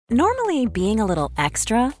Normally, being a little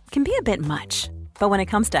extra can be a bit much, but when it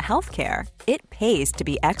comes to healthcare, it pays to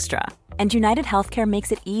be extra. And United Healthcare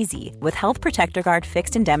makes it easy with Health Protector Guard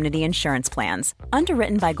fixed indemnity insurance plans.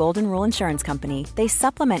 Underwritten by Golden Rule Insurance Company, they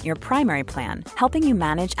supplement your primary plan, helping you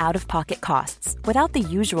manage out-of-pocket costs without the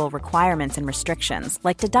usual requirements and restrictions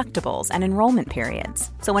like deductibles and enrollment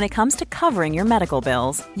periods. So when it comes to covering your medical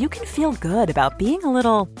bills, you can feel good about being a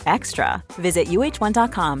little extra. Visit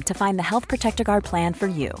uh1.com to find the Health Protector Guard plan for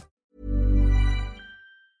you.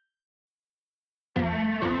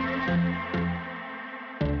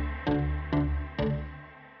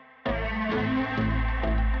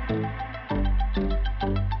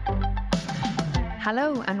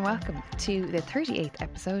 Hello and welcome to the 38th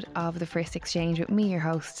episode of The First Exchange with me, your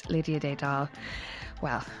host, Lydia Daydal.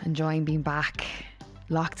 Well, enjoying being back.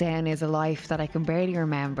 Lockdown is a life that I can barely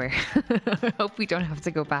remember. I hope we don't have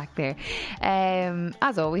to go back there.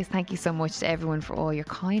 As always, thank you so much to everyone for all your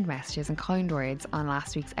kind messages and kind words on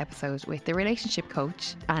last week's episode with the relationship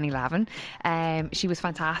coach, Annie Lavin. She was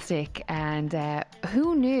fantastic, and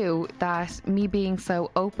who knew that me being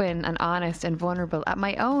so open and honest and vulnerable at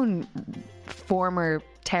my own former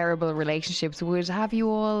terrible relationships would have you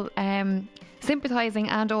all sympathising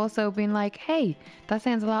and also being like, hey, that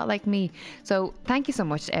sounds a lot like me. So thank you so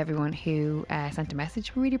much to everyone who sent a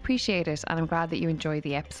message. We really appreciate it, and I'm glad that you enjoyed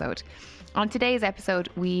the episode. On today's episode,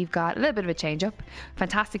 we've got a little bit of a change up.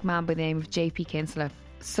 Fantastic man by the name of JP Kinsella.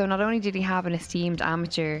 So not only did he have an esteemed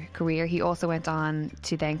amateur career, he also went on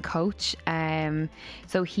to then coach.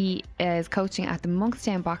 So he is coaching at the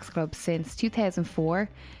Monkstown Box Club since 2004.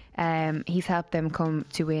 He's helped them come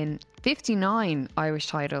to win 59 Irish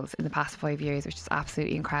titles in the past 5 years, which is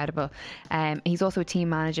absolutely incredible. He's also a team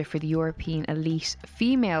manager for the European elite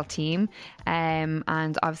female team,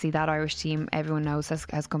 and obviously that Irish team, everyone knows,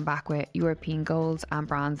 has come back with European golds and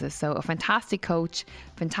bronzes. So a fantastic coach,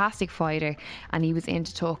 fantastic fighter, and he was in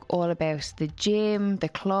to talk all about the gym, the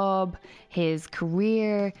club, his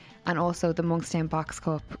career, and also the Monkstown Box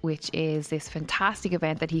Cup, which is this fantastic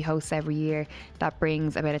event that he hosts every year that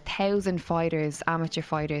brings about 1,000 fighters, amateur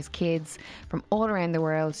fighters, kids from all around the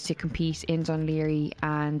world to compete in Dún Laoghaire,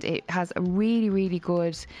 and it has a really, really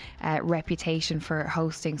good reputation for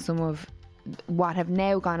hosting some of what have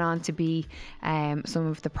now gone on to be some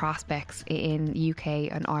of the prospects in UK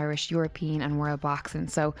and Irish, European and world boxing.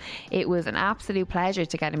 So it was an absolute pleasure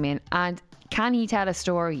to get him in. And can he tell a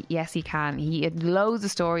story? Yes, he can. He had loads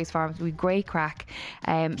of stories for him with great crack.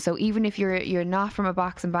 So even if you're not from a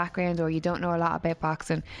boxing background or you don't know a lot about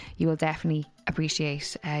boxing, you will definitely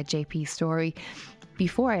appreciate JP's story.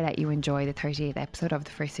 Before I let you enjoy the 38th episode of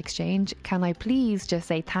The First Exchange, can I please just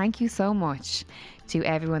say thank you so much to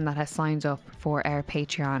everyone that has signed up for our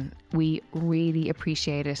Patreon. We really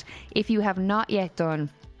appreciate it. If you have not yet done,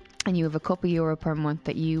 and you have a couple euro per month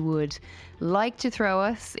that you would like to throw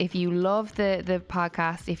us, if you love the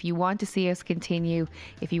podcast, if you want to see us continue,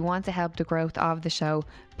 if you want to help the growth of the show,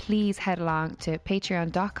 please head along to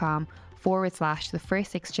patreon.com/The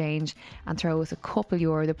First Exchange and throw us a couple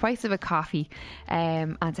euro, the price of a coffee,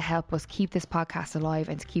 and to help us keep this podcast alive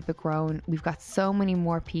and to keep it growing. We've got so many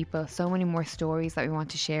more people, so many more stories that we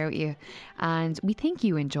want to share with you, and we think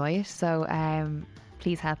you enjoy it. So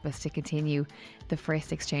please help us to continue the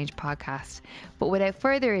First Exchange podcast. But without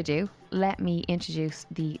further ado, let me introduce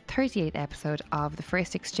the 38th episode of The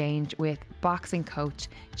First Exchange with boxing coach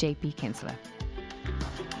JP Kinsella.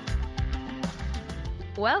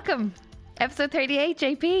 Welcome, episode 38,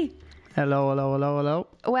 JP. Hello.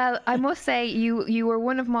 Well, I must say you were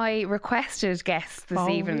one of my requested guests this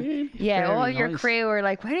evening. Really? Yeah, Very all your nice. crew were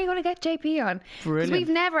like, when are you going to get JP on? Because we've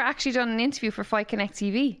never actually done an interview for Fight Connect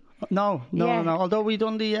TV. No. Although we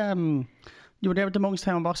done the you were there at the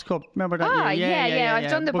Monkstown Box Cup. Remember that? Yeah.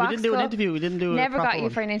 I've done the but Box we didn't do an Cup. interview. We didn't do. Never a proper got you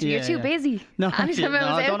one. for an interview. You're too busy. No, Anytime I was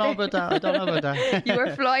I out don't know there. about that. You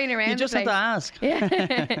were flying around. You just the have to place. ask. Yeah.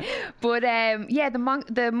 But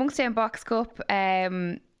the Monkstown Box Cup.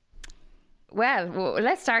 Well,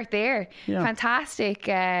 let's start there. Yeah. Fantastic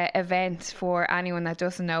event for anyone that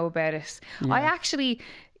doesn't know about it. Yeah. I actually,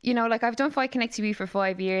 I've done Fight Connect TV for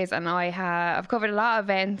 5 years, and I've covered a lot of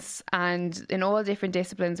events and in all different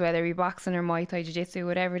disciplines, whether it be boxing or Muay Thai, Jiu-Jitsu,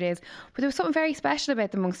 whatever it is. But there was something very special about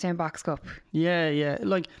the Monkstown Box Cup. Yeah.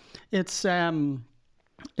 Like it's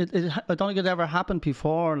I don't think it ever happened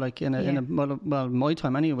before, like in a well, my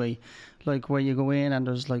time anyway, like where you go in and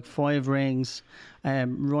there's like 5 rings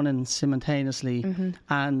running simultaneously,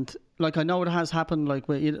 and like I know it has happened, like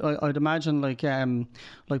I'd imagine like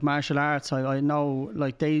martial arts, I know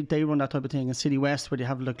like they run that type of thing in City West where they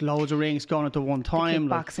have like loads of rings going at the one time,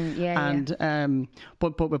 boxing,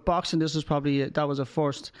 but with boxing this was probably that was a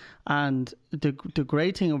first, and the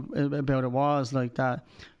great thing about it was like that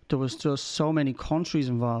there was just so many countries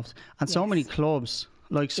involved and so many clubs,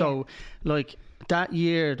 like like that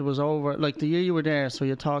year there was over, like the year you were there, so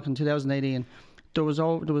you're talking 2018, there was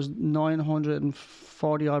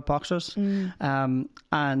 940 odd boxers,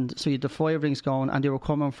 and so you had the 5 rings going, and they were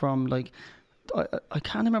coming from like I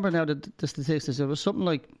can't remember now the statistics. It was something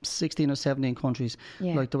like 16 or 17 countries.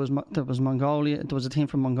 Like there was Mongolia. There was a team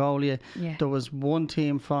from Mongolia. There was one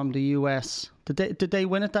team from the US. Did they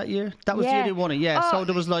win it that year? That was the year they won it. So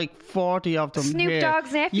there was like 40 of them. Snoop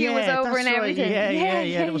Dogg's nephew was over and everything.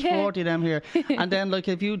 Yeah. There was 40 of them here. And then like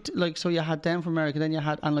if you like, so you had them from America. Then you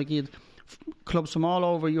had you had clubs from all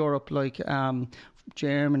over Europe, like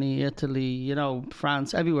Germany, Italy,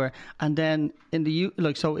 France, everywhere. And then in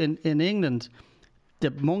in England,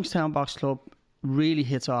 the Monkstown Box Club really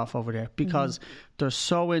hits off over there because they're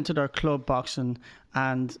so into their club boxing,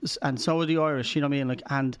 and so are the Irish, you know what I mean? Like,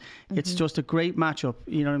 and it's just a great matchup,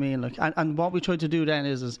 you know what I mean? Like, and what we try to do then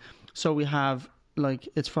is so we have like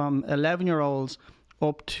it's from 11-year-olds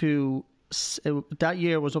up to that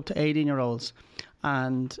year was up to 18-year-olds.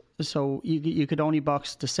 And so you could only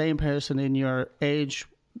box the same person in your age,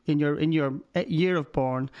 in your year of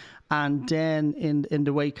born, and then in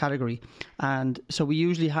the weight category. And so we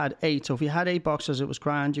usually had 8. So if you had 8 boxers, it was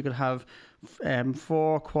grand. You could have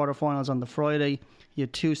 4 quarterfinals on the Friday, you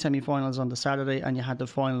had 2 semi-finals on the Saturday, and you had the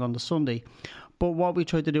final on the Sunday. But what we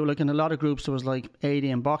tried to do, like in a lot of groups, there was like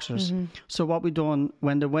 18 boxers. So what we done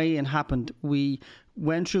when the weigh-in happened, we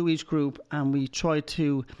went through each group and we tried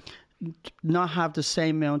to not have the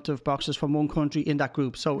same amount of boxers from one country in that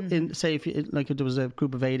group. So say if there was a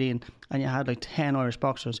group of 18 and you had like 10 Irish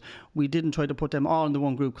boxers, we didn't try to put them all in the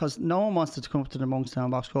one group because no one wants to come up to the Monkstown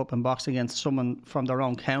Box Cup and box against someone from their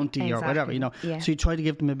own county or whatever, So you try to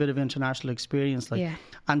give them a bit of international experience,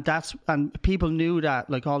 and people knew that,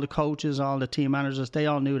 like all the coaches, all the team managers, they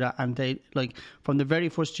all knew that, and they like from the very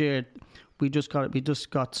first year we just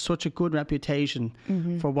got such a good reputation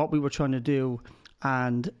for what we were trying to do.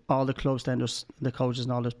 And all the clubs then, the coaches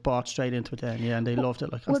and all this bought straight into it then, and they loved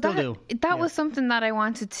it. Like, I still do. That was something that I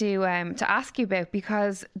wanted to ask you about,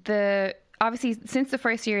 because obviously since the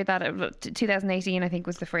first year 2018, I think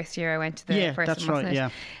was the first year I went to the first. That's right.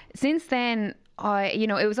 Yeah. Since then,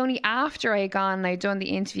 it was only after I had gone and I'd done the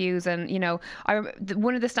interviews, and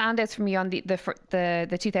one of the standouts for me on the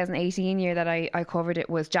 2018 year that I covered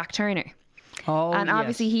it was Jack Turner. And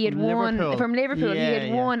obviously he had won from Liverpool. He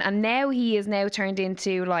had won, and now he is now turned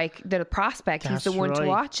into like the prospect. He's the one to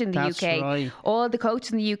watch in the UK. Right. All the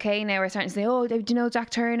coaches in the UK now are starting to say, "Oh, do you know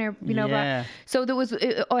Jack Turner?" But so there was.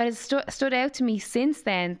 It has stood out to me since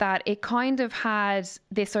then that it kind of had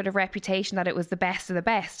this sort of reputation that it was the best of the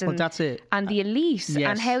best, and that's it, and the elite,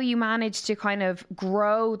 and how you managed to kind of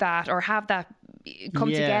grow that or have that come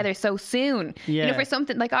together so soon. For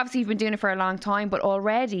something like, obviously you've been doing it for a long time, but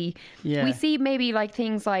already we see maybe like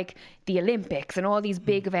things like the Olympics and all these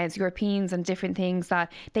big events, Europeans and different things,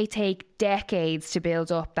 that they take decades to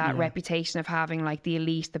build up that reputation of having like the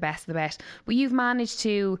elite, the best of the best. But you've managed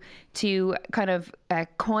to kind of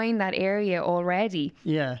coin that area already.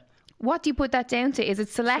 What do you put that down to? Is it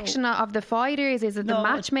selection of the fighters? Is it the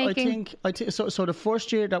matchmaking? I think so the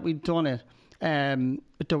first year that we'd done it,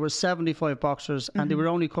 there were 75 boxers, and they were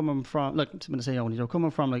only coming from, like, I'm going to say only, they were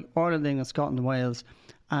coming from like Ireland, England, Scotland and Wales,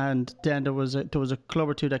 and then there was a club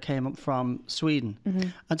or two that came up from Sweden,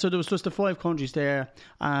 and so there was just the 5 countries there,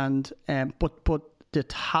 and but the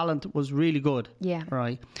talent was really good,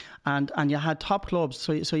 right, and you had top clubs,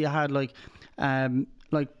 so you had like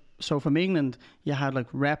so from England, you had like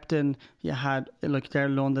Repton, you had like there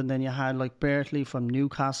London, then you had like Berkeley from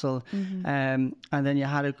Newcastle, and then you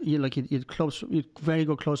had you'd clubs, you'd very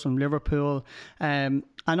good clubs from Liverpool, and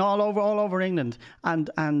all over England,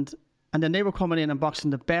 and then they were coming in and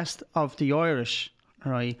boxing the best of the Irish,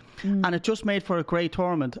 right, and it just made for a great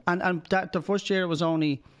tournament, and that the first year it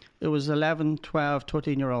was 11, 12,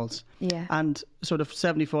 13-year-olds. And sort of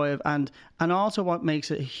 75. And also what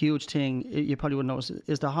makes it a huge thing, you probably wouldn't notice,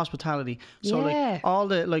 is the hospitality. So like all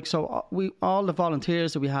the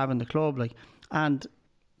volunteers that we have in the club, like, and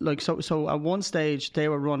like, so at one stage they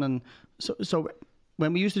were running, so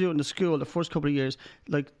when we used to do it in the school, the first couple of years,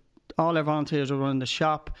 like all our volunteers were running the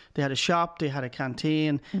shop. They had a shop, they had a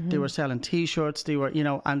canteen, they were selling T-shirts, they were,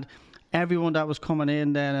 and everyone that was coming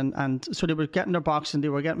in then, and so they were getting their boxing, they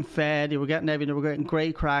were getting fed, they were getting everything, they were getting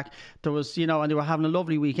great crack. There was, and they were having a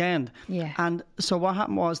lovely weekend. Yeah. And so what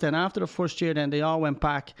happened was then, after the first year, then they all went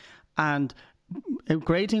back, and a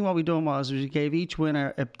great thing what we done was we gave each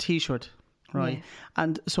winner a T-shirt, right? Yeah.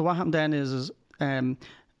 And so what happened then is when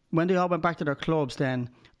they all went back to their clubs then,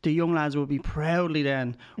 the young lads would be proudly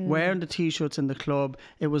then wearing the T-shirts in the club.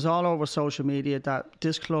 It was all over social media that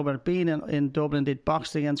this club had been in Dublin, they'd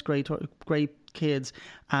boxed against great kids,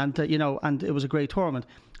 and and it was a great tournament.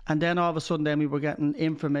 And then all of a sudden, then we were getting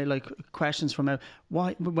questions from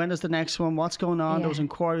when is the next one? What's going on? Yeah. There was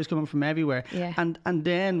inquiries coming from everywhere. Yeah. And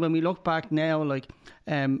then when we look back now,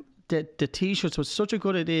 the T-shirts was such a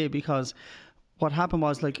good idea, because what happened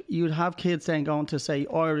was, you'd have kids then going to, say,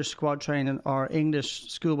 Irish squad training or English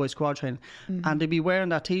schoolboy squad training, and they'd be wearing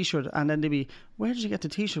that T-shirt, and then they'd be, where did you get the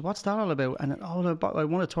T-shirt? What's that all about? And then, I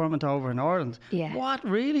won a tournament over in Ireland. Yeah. What,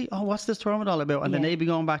 really? Oh, what's this tournament all about? And then they'd be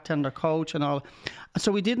going back telling their coach and all.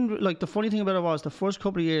 So we didn't, the funny thing about it was, the first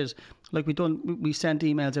couple of years, we sent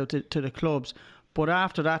emails out to the clubs. But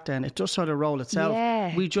after that, then it just sort of rolled itself.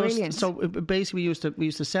 Yeah, brilliant. So basically we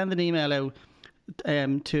used to send an email out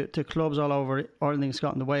to clubs all over Ireland,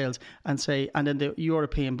 Scotland and Wales, and then the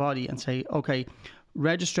European body, and say, okay,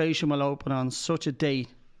 registration will open on such a date.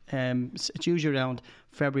 It's usually around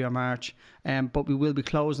February or March, but we will be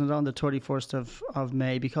closing it on the 31st of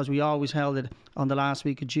May, because we always held it on the last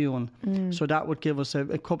week of June. So that would give us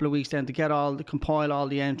a couple of weeks then to compile all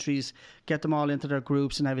the entries, get them all into their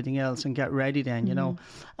groups and everything else, and get ready then,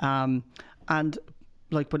 and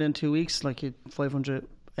within 2 weeks, 500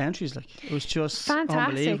 entries, it was just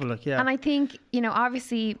fantastic. Unbelievable. And I think,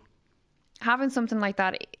 obviously having something like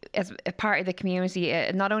that as a part of the community,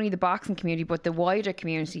 not only the boxing community but the wider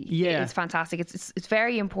community, is fantastic. It's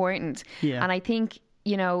very important. And I think,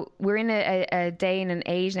 we're in a day and an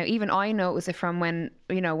age now, even I notice it from when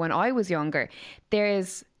I was younger, there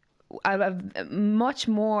is a much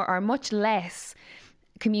more or much less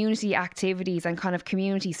community activities and kind of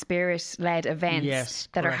community spirit led events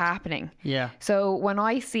that are happening. Yeah. So when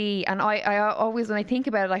I see, and I always, when I think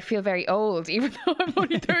about it, I feel very old, even though I'm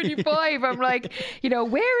only 35. I'm like,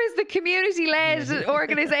 where is the community led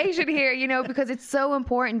organisation here? Because it's so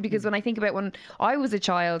important. Because when I think about when I was a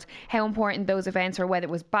child, how important those events were, whether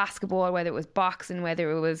it was basketball, whether it was boxing,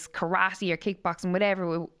 whether it was karate or kickboxing,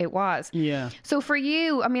 whatever it was. Yeah. So for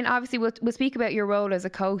you, I mean, obviously we'll speak about your role as a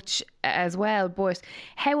coach as well, but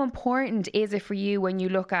how important is it for you when you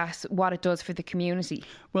look at what it does for the community?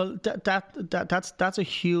 Well, that's a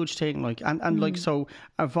huge thing, and so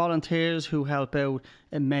our volunteers who help out,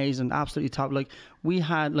 amazing, absolutely top.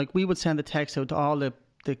 We would send a text out to all the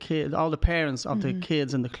kids, all the parents of the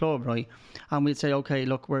kids in the club, right? And we'd say, okay,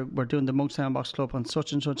 look, we're doing the Monkstown Box Club on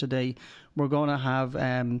such and such a day. We're going to have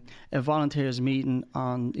a volunteers meeting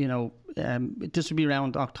on, this would be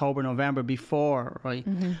around October, November before, right?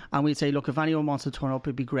 And we'd say, look, if anyone wants to turn up,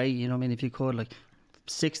 it'd be great, if you could,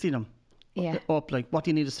 60 of them. Yeah. Up, what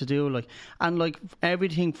do you need us to do, and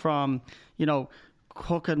everything from,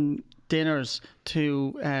 cooking dinners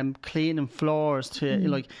to cleaning floors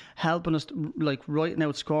to helping us writing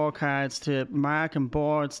out scorecards to marking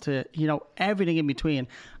boards to everything in between.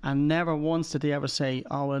 And never once did they ever say,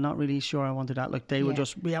 oh, we're not really sure I wanted that. They would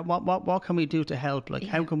just, what can we do to help,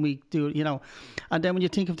 how can we do it, and then when you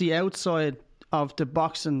think of the outside of the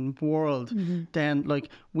boxing world, then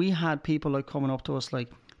we had people coming up to us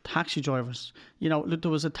taxi drivers. There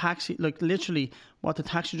was a taxi, literally what the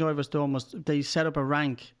taxi drivers done was they set up a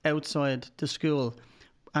rank outside the school,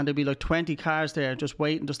 and there'd be 20 cars there just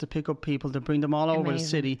waiting just to pick up people, to bring them all over the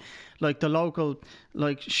city. The local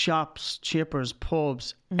shops, chippers,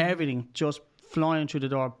 pubs, everything just flying through the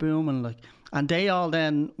door, booming and they all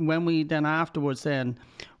then, when we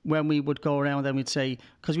would go around, then we'd say,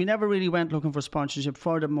 because we never really went looking for sponsorship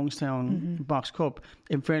for the Monkstown Box Cup.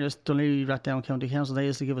 In fairness, Dunleary, Rathdown County Council, they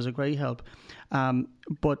used to give us a great help.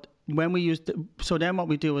 But when we so then what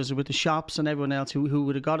we do is with the shops and everyone else who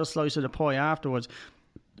would have got a slice of the pie afterwards,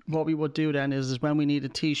 what we would do then is when we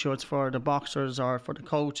needed T-shirts for the boxers or for the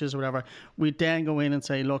coaches or whatever, we'd then go in and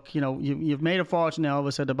say, look, you've made a fortune now,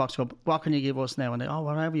 obviously, at the Box Cup. What can you give us now? And they,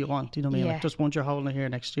 whatever you want. You know what I mean? Just once you're holding it here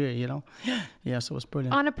next year, Yeah, so it's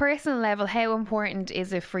brilliant. On a personal level, how important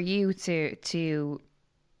is it for you to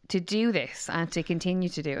do this and to continue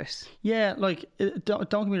to do it? Yeah, don't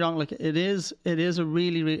get me wrong, it is a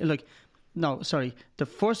really, really, no, sorry. The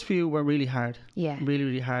first few were really hard. Yeah. Really,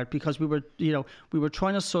 really hard, because we were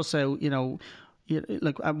trying to suss out,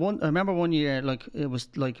 like I remember one year, like it was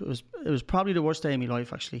probably the worst day of my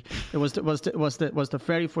life. Actually, it was the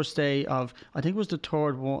very first day of, I think it was the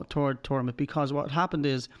third tournament, because what happened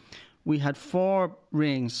is we had 4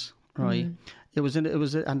 rings, right? It was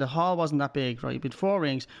and the hall wasn't that big, right? We had 4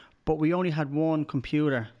 rings, but we only had 1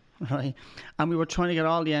 computer, right? And we were trying to get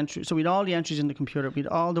all the entries. So we had all the entries in the computer. We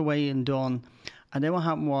had all the weigh-in done, and then what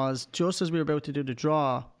happened was, just as we were about to do the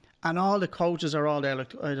draw. And all the coaches are all there,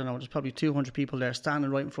 like, I don't know, there's probably 200 people there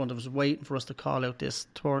standing right in front of us waiting for us to call out this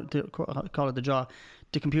tour, to call it the draw.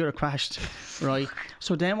 The computer crashed, right?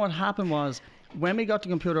 So then what happened was, when we got the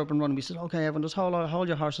computer up and running, we said, okay, everyone, just hold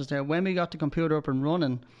your horses there. When we got the computer up and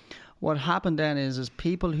running, what happened then is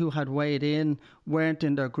people who had weighed in weren't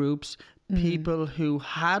in their groups. People who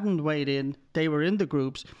hadn't weighed in, they were in the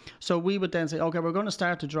groups. So we would then say, okay, we're going to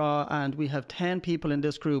start the draw, and we have 10 people in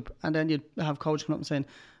this group. And then you'd have coach come up and saying,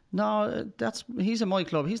 no, he's in my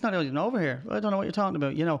club. He's not even over here. I don't know what you're talking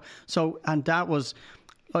about, you know. So, and that was,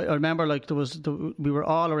 I remember, like, we were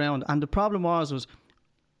all around, and the problem was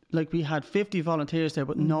like, we had 50 volunteers there,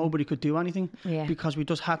 but nobody could do anything because we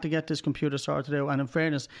just had to get this computer sorted out. And in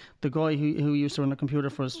fairness, the guy who used to run the computer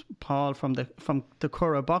for us, Paul from the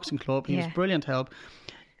Curra Boxing Club, he was brilliant help.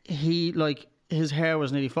 He, like, his hair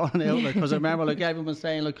was nearly falling out, like, because I remember, like, everyone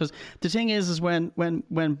saying, like, because the thing is when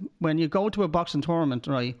you go to a boxing tournament,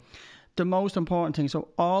 right, the most important thing, so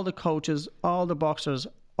all the coaches, all the boxers,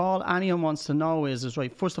 all anyone wants to know is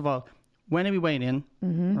right, first of all, when are we weighing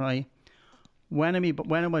in, right? When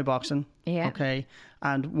am I boxing? Yeah. Okay.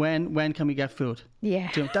 And when can we get food? Yeah.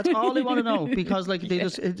 That's all they want to know, because, like, they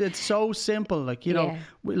just it's so simple, like, you know,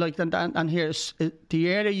 like, and here,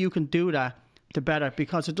 the earlier you can do that, the better,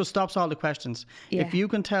 because it just stops all the questions. If you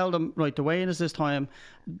can tell them, right, the weigh-in is this time,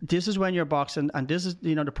 this is when you're boxing, and this is,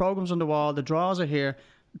 you know, the program's on the wall, the draws are here,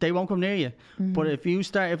 they won't come near you. But if things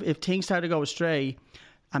start to go astray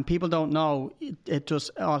and people don't know, it just,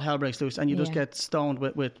 all hell breaks loose, and you just get stoned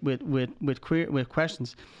with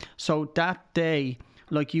questions. So that day,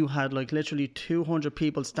 like, you had, like, literally 200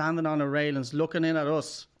 people standing on the railings looking in at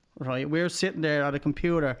us, right? We're sitting there at a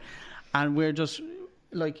computer, and we're just,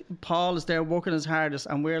 like, Paul is there working his hardest,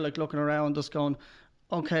 and we're, like, looking around just going,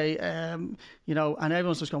 okay, you know, and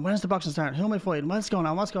everyone's just going, when's the boxing starting? Who am I fighting? What's going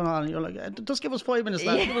on? And you're like, just give us 5 minutes,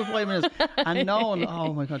 lad. Give us 5 minutes. And no one,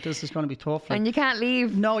 oh my God, this is going to be tough. Like, and you can't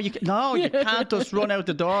leave. No, you can't just run out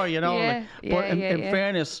the door, you know. But in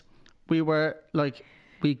fairness, we were, like,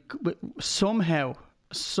 we somehow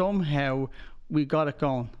we got it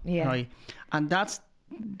going, right? And that's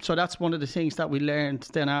one of the things that we learned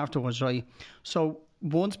then afterwards, right? So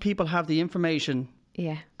once people have the information,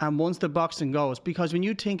 and once the boxing goes, because when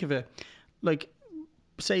you think of it, like,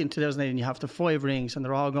 say in 2018 you have the 5 rings and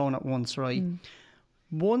they're all going at once, right?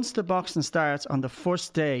 Once the boxing starts on the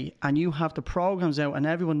first day and you have the programs out and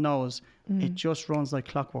everyone knows, it just runs like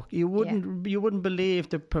clockwork. You wouldn't believe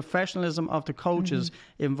the professionalism of the coaches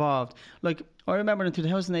involved. Like, I remember in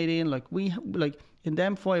 2018, like, in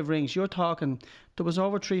them 5 rings, you're talking, there was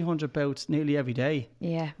over 300 bouts nearly every day.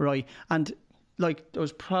 Yeah. Right. And, like, there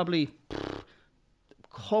was probably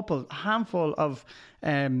handful of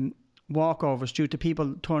walkovers due to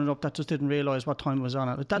people turning up that just didn't realise what time it was on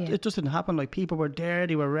it. It just didn't happen. Like, people were there,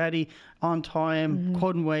 they were ready, on time,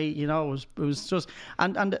 couldn't wait, you know. It was just,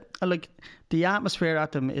 and like, the atmosphere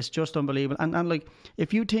at them is just unbelievable. And like,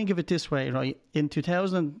 if you think of it this way, right, in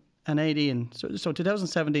 2018, so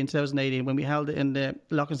 2017, 2018, when we held it in the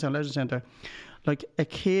Lockingstown Leisure Centre, like, a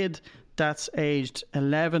kid that's aged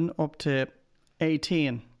 11 up to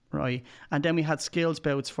 18, right, and then we had skills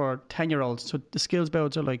bouts for 10-year-olds. So the skills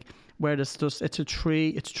bouts are like where it's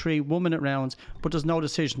three 1 minute rounds, but there's no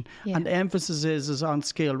decision, and the emphasis is on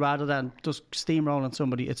skill rather than just steamrolling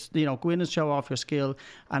somebody. It's, you know, go in and show off your skill,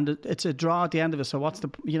 and it's a draw at the end of it. So what's the,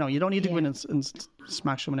 you know, you don't need to go in and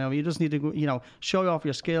smack someone over. You just need to go, you know, show off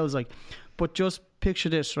your skills, like. But just picture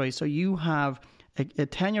this, right? So you have a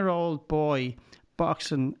 10-year-old boy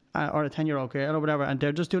boxing, or a 10-year-old girl or whatever, and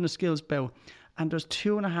they're just doing a skills bout, and there's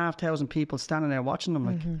 2,500 people standing there watching them,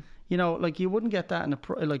 like, you know, like, you wouldn't get that in a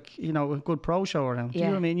good pro show around. Do you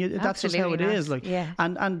know what I mean? That's just how it is, like,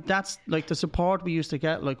 and that's, like, the support we used to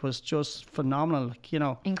get, like, was just phenomenal, like, you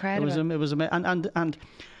know, incredible. It was amazing, and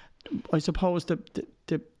I suppose the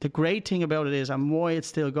great thing about it is, and why it's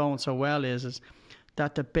still going so well, is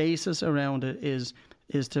that the basis around it is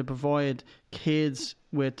to provide kids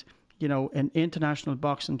with, you know, an international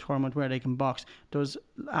boxing tournament where they can box. There's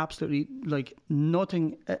absolutely, like,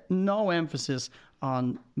 nothing, no emphasis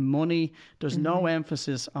on money. There's no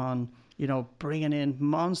emphasis on, you know, bringing in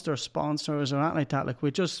monster sponsors or anything like that. Like,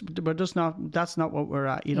 we're just not, that's not what we're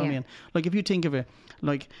at, you know what I mean? Like, if you think of it,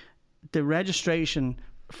 like, the registration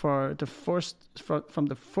for from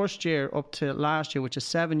the first year up to last year, which is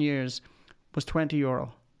 7 years, was €20.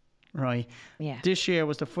 Right. Yeah. This year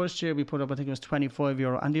was the first year we put up, I think it was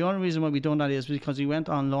 €25. And the only reason why we done that is because we went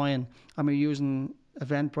online and we're using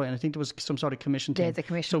Eventbrite, and I think there was some sort of commission thing. There's a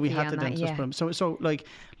commission so we fee had on to then that, just yeah. put them. So like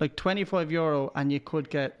 €25, and you could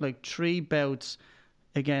get like 3 bouts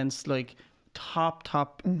against like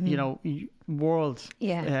top you know, world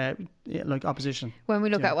like opposition. When we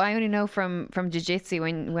look at, well, I only know from jiu-jitsu,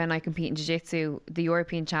 when I compete in jiu-jitsu, the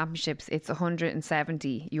European Championships, it's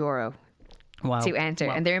 €170 to enter,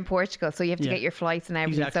 and they're in Portugal, so you have to get your flights and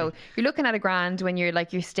everything. Exactly. So you're looking at $1,000 when you're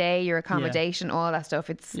like your stay, your accommodation, all that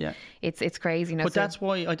stuff. It's crazy. But that's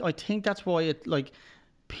why I think that's why it, like,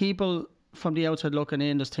 people from the outside looking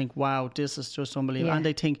in just think, wow, this is just unbelievable, and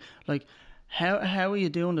they think like, how are you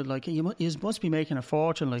doing it? Like, you must be making a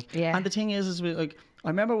fortune. Like, and the thing is like, I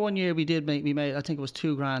remember one year we made I think it was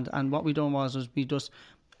 $2,000, and what we done was we just,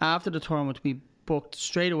 after the tournament, we booked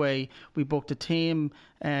straight away. We booked a team.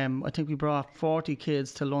 I think we brought 40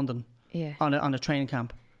 kids to London on a training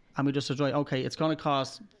camp, and we just said, right, okay, it's going to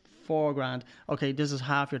cost $4,000. Okay, this is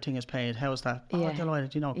half your thing is paid. How's that? Oh,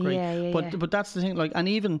 delighted, you know, great. But that's the thing, like, and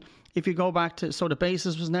even if you go back to, so the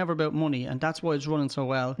basis was never about money, and that's why it's running so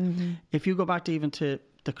well. If you go back to even to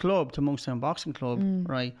the club, to Monkstown Boxing Club,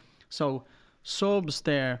 right? So subs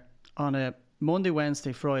there on a Monday,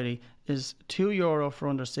 Wednesday, Friday is €2 for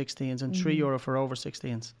under 16s and €3 for over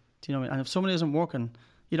 16s. Do you know what I mean? And if someone isn't working,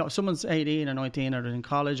 you know, if someone's 18 or 19 or in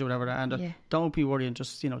college or whatever, and don't be worrying.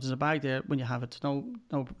 Just, you know, there's a bag there when you have it. No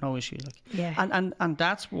issue. Like, and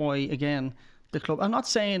that's why, again, the club. I'm not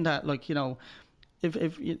saying that, like, you know, if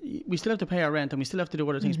we still have to pay our rent and we still have to do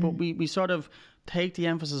other things, but we sort of take the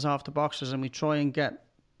emphasis off the boxers and we try and get,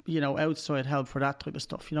 you know, outside help for that type of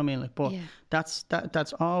stuff. You know what I mean? Like, but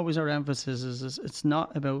that's always our emphasis. Is it's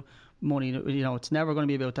not about money. You know, it's never going to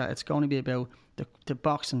be about that. It's going to be about the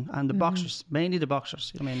boxing and the boxers, mainly the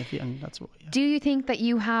boxers. I mean, and that's what. Do you think that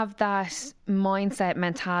you have that mindset,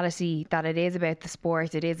 mentality, that it is about the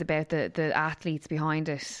sport, it is about the athletes behind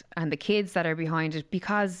it and the kids that are behind it,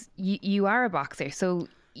 because you are a boxer, so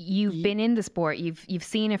you've been in the sport, you've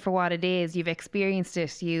seen it for what it is, you've experienced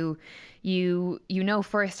it, you know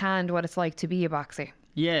firsthand what it's like to be a boxer.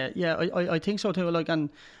 I think so too. Like, and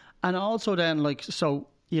also then, like, so,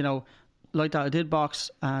 you know, like that, I did box,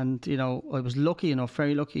 and, you know, I was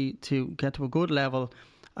very lucky to get to a good level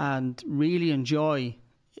and really enjoy.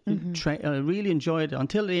 I really enjoyed it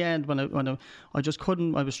until the end, when I just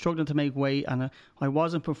couldn't. I was struggling to make weight, and I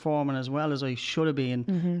wasn't performing as well as I should have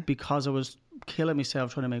been because I was killing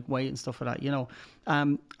myself trying to make weight and stuff like that, you know.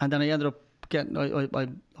 And then I ended up getting.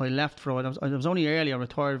 I left for a while. I was only early. I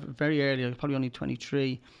retired very early. I was probably only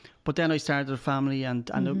 23. But then I started a family, and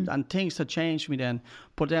things had changed for me then.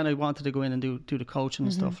 But then I wanted to go in and do the coaching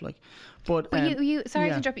and stuff, like. But you sorry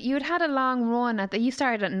to interrupt. You had a long run you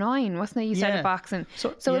started at 9, wasn't it? You started boxing.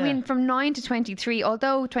 So I mean, from 9 to 23.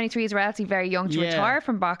 Although 23 is relatively very young to retire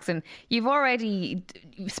from boxing, you've already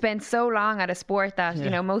spent so long at a sport that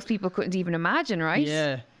you know most people couldn't even imagine, right?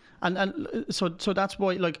 Yeah, and so that's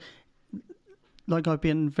why, like I've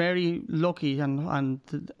been very lucky, and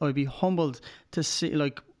I'd be humbled to see,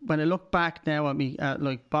 like, when I look back now at me,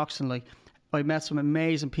 like, boxing, like, I met some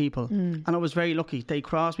amazing people, and I was very lucky. They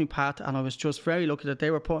crossed my path, and I was just very lucky that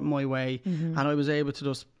they were putting my way, and I was able to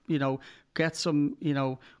just, you know, get some, you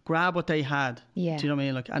know, grab what they had. Yeah. Do you know what I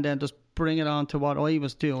mean? Like, and then just bring it on to what I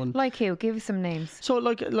was doing. Like who? Give us some names. So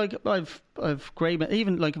like I've great,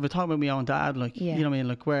 even like if I talk about my own dad, like, you know what I mean,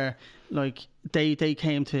 like, where, like, they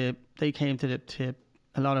came to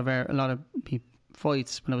a lot of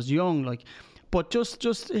fights when I was young, like. But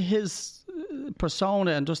just his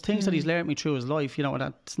persona and just things that he's learned me through his life, you know,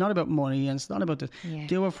 that it's not about money, and it's not about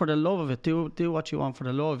do it for the love of it. Do what you want for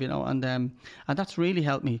the love, you know, and that's really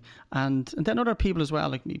helped me. And then other people as well,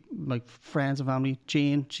 like me, like friends and family.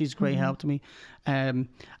 Jean, she's great help to me. And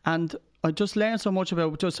I just learned so much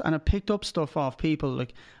about and I picked up stuff off people,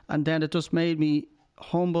 like, and then it just made me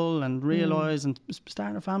humble and realise, and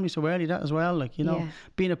starting a family so early, that as well, like, you know,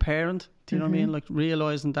 being a parent, do you know what I mean, like,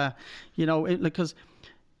 realising that, you know, because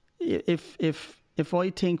if I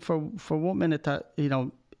think for 1 minute that, you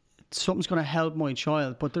know, something's going to help my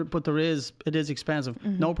child, but it is expensive,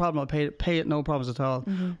 no problem, I'll pay it, no problems at all,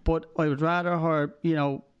 but I would rather her, you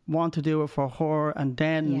know, want to do it for her, and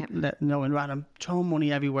then let, you know, and rather throw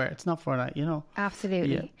money everywhere. It's not for that, you know.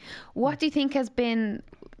 Absolutely. What do you think has been,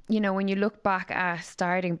 you know, when you look back at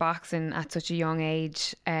starting boxing at such a young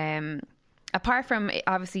age, apart from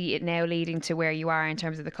obviously it now leading to where you are in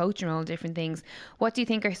terms of the coaching role, different things, what do you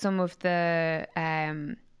think are some of the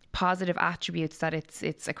positive attributes that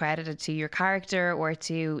it's accredited to your character or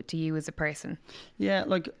to you as a person? Yeah,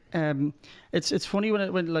 like it's funny when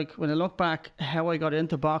I look back, how I got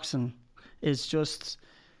into boxing is just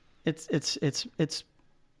it's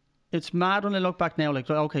mad when I look back now. Like,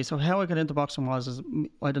 okay, so how I got into boxing is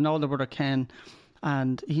I had an older brother, Ken,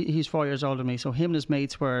 and he's 4 years older than me. So him and his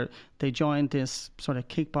mates they joined this sort of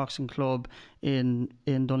kickboxing club in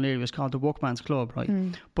Dunleary. It was called the Workman's Club, right?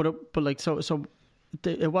 But like so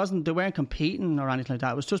they weren't competing or anything like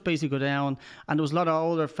that. It was just basically go down, and there was a lot of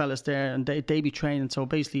older fellas there, and they'd be training. So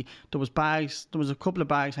basically there was a couple of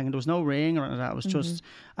bags hanging. There was no ring or anything like that. It was just,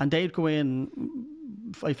 and they'd go in.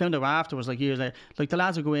 I found out afterwards, like years later, like the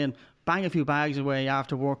lads would go in, bang a few bags away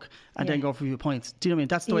after work, and then go for a few points. Do you know what I mean?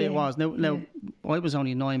 That's the way it was. Now I was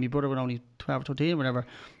only 9, my brother was only 12 or 13 or whatever.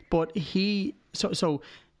 But he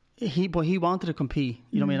wanted to compete,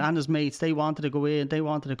 you know what I mean? And his mates, they wanted to go in, they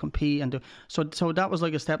wanted to compete, and so that was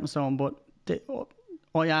like a stepping stone. But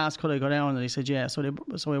I asked, could I go down, and they said yeah. So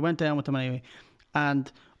I went down with them anyway,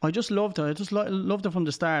 and I just loved it. I just loved it from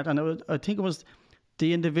the start, and I think it was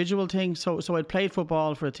the individual thing. So I'd played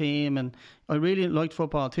football for a team, and I really liked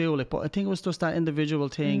football too. Like, but I think it was just that individual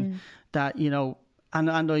thing that, you know.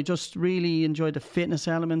 And I just really enjoyed the fitness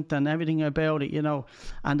element and everything about it, you know.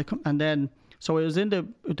 And then, so I was in the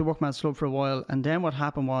Workman's Club for a while, and then what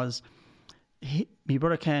happened was, my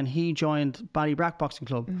brother Ken, he joined Ballybrack Boxing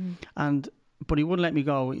Club, but he wouldn't let me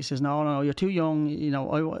go. He says, no, you're too young, you know,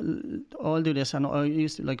 I'll do this. And I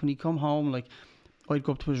used to, like, when he'd come home, like, I'd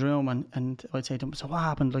go up to his room and I'd say to him, so what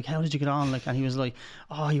happened? Like, how did you get on? Like, and he was like,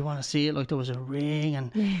 oh, you want to see it? Like, there was a ring,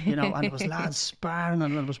 and, you know, and there was lads sparring,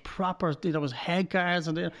 and it was proper, there was head guards,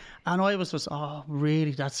 and I was just, oh,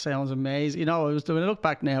 really, that sounds amazing. You know, when I look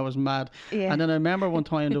back now, I was mad. Yeah. And then I remember one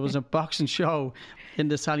time there was a boxing show in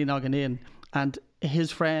the Sallynoggin Inn, and his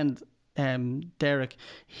friend, Derek,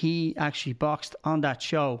 he actually boxed on that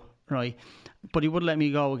show, right? But he wouldn't let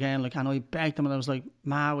me go again, like, and I begged him, and I was like,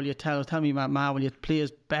 Ma, will you tell me, Ma, will you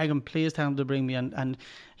please beg him, please tell him to bring me? And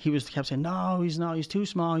he kept saying, no, he's not, he's too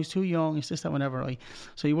small, he's too young, he's this, that, whatever, right?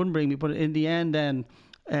 So he wouldn't bring me. But in the end, then,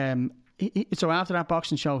 so after that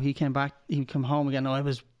boxing show, he came back, he came home again. I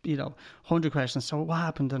was, you know, 100 questions. So what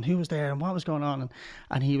happened, and who was there, and what was going on?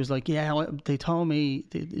 And he was like, yeah, they told me,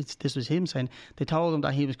 this was him saying, they told him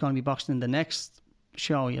that he was going to be boxing in the next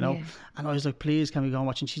show, you know. And I was like, please, can we go and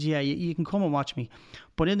watch? And she said, yeah, you can come and watch me.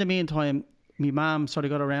 But in the meantime, my mum sort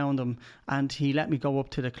of got around him, and he let me go up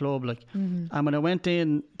to the club, like. And when I went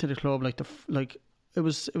in to the club, it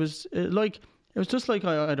was just like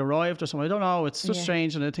I'd arrived or something. I don't know, it's just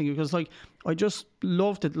strange, and I think because, like, I just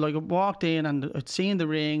loved it. Like, I walked in and I'd seen the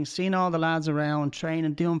ring, seen all the lads around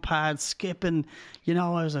training, doing pads, skipping, you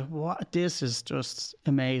know. I was like, what, this is just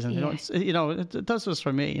amazing. That's just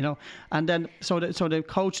for me, you know. And then so the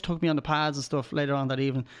coach took me on the pads and stuff later on that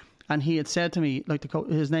evening, and he had said to me, like,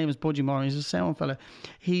 his name is Budgie Moore, he's a sound fella.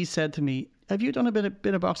 He said to me, have you done a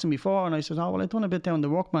bit of boxing before? And I said, oh, well, I've done a bit down the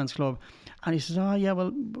Workman's Club. And he says, oh, yeah,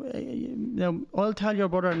 well, you know, I'll tell your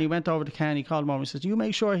brother. And he went over to Ken, he called him over, and he says, you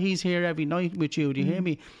make sure he's here every night with you, do you hear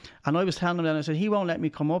me? And I was telling him then, I said, he won't let me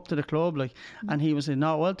come up to the club, like. And he was saying,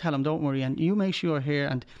 no, I'll tell him, don't worry, and you make sure here.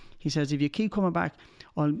 And he says, if you keep coming back,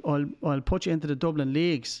 I'll put you into the Dublin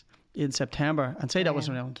Leagues in September. And say that was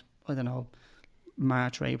around, I don't know,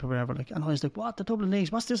 March or April, whatever, like. And I was like, what, the Dublin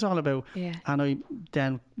Leagues, what's this all about? And I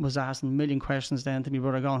then was asking a million questions then to my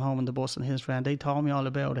brother going home on the bus, and his friend, they told me all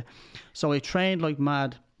about it. So I trained like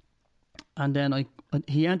mad, and then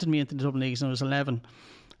he entered me into the Dublin Leagues, and I was 11.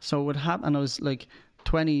 So what happened, and I was like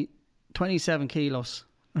 27 kilos,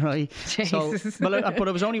 right? Jesus. So, but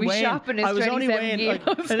I was only weighing. I was only weighing like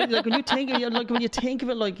when you think of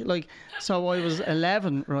it, like so I was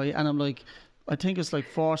 11, right? And I'm like, I think it's like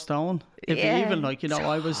 4 stone, if even, like, you know.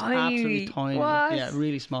 I was absolutely tiny. What? Yeah,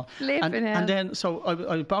 really small. And then so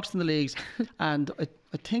I boxed in the leagues, and I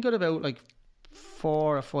think I had about like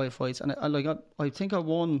 4 or 5 fights, and I think I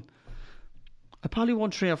probably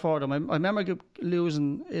won 3 or 4 of them. I remember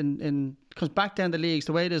losing in because back then the leagues,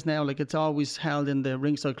 the way it is now, like, it's always held in the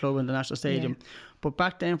Ringside Club in the National Stadium, but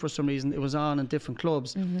back then for some reason it was on in different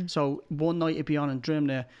clubs. So one night it'd be on in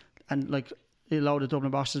Drimnagh, and like a load of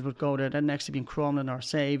Dublin boxers would go there. Then next it'd be in Crumlin or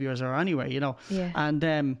Saviours or anywhere, you know.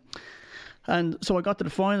 And so I got to the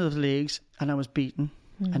final of the leagues, and I was beaten.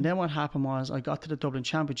 And then what happened was I got to the Dublin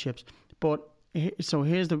Championships. But so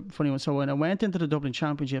here's the funny one. So when I went into the Dublin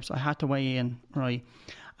Championships, I had to weigh in, right?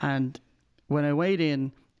 And when I weighed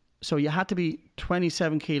in, so you had to be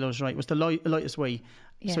 27 kilos, right? It was the lightest weight.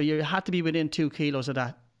 So you had to be within 2 kilos of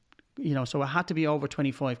that, you know. So I had to be over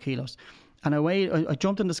 25 kilos. And I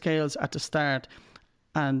jumped in the scales at the start,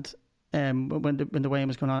 and when the weigh-in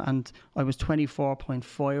was going on, and I was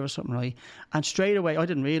 24.5 or something, right? And straight away, I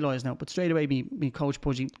didn't realise now, but straight away, me coach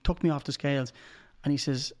Budgie took me off the scales, and he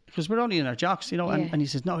says, because we're only in our jocks, you know, and he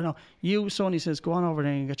says, no, you son, he says, go on over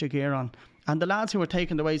there and get your gear on. And the lads who were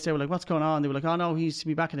taking the weights, they were like, what's going on? They were like, oh no, he's to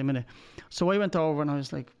be back in a minute. So I went over and I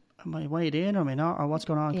was like, am I weighed in or am I not? Or what's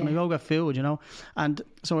going on? Can I go get food, you know? And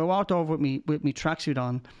so I walked over with me tracksuit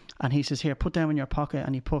on, and he says, here, put them in your pocket.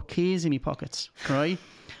 And he put keys in my pockets, right?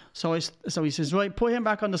 So he says, right, put him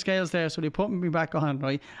back on the scales there. So they put me back on,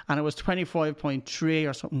 right? And it was 25.3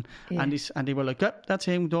 or something. Yeah. And they were like, yep, that's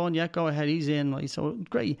him done. Yeah, go ahead, he's in. Right? So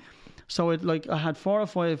great. So I had 4 or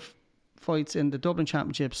 5 fights in the Dublin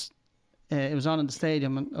Championships. It was on in the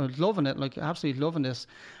stadium, and I was loving it, like absolutely loving this.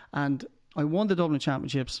 And I won the Dublin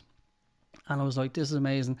Championships. And I was like, this is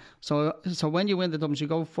amazing. So when you win the Dublins, you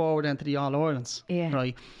go forward into the All-Irelands,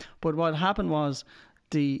 right? But what happened was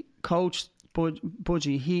the coach,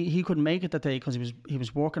 Budgie, he couldn't make it that day because he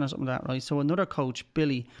was working or something like that, right? So another coach,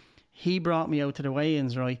 Billy, he brought me out to the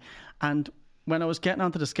weigh-ins, right? And when I was getting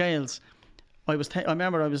onto the scales, I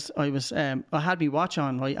had my watch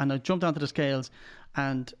on, right? And I jumped onto the scales,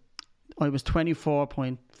 and I was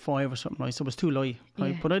 24.5 or something, right? So it was too light,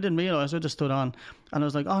 right? But I didn't realise. I just stood on, and I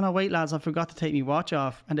was like, oh no, wait lads, I forgot to take my watch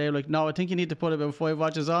off. And they were like, no, I think you need to put about 5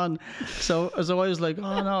 watches on. So I was like,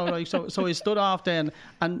 oh no, right? So I stood off then,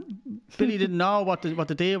 and Billy didn't know what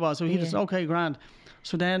the deal was, so he just, okay, grand.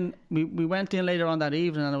 So then we went in later on that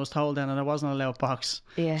evening, and I was told then that I wasn't allowed box.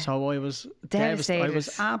 Yeah. So I was devastated. I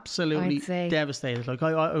was absolutely devastated. Like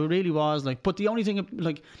I really was. Like, but the only thing,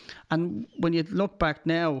 like, and when you look back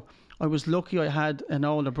now, I was lucky I had an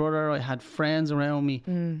older brother. I had friends around me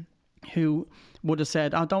who would have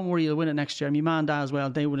said, oh, don't worry, you'll win it next year. And my mum and dad as well,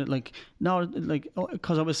 they wouldn't, like, no, like,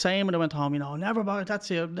 because I was saying when I went home, you know, never back, that's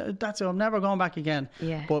it, I'm never going back again.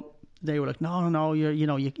 Yeah. But they were like, no,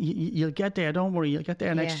 you'll get there, don't worry, you'll get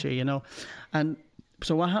there next year, you know. And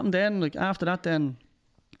so what happened then, like, after that then,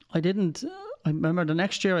 I remember the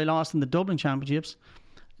next year I lost in the Dublin Championships.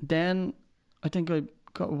 Then I think I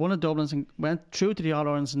got one of Dublin's and went through to the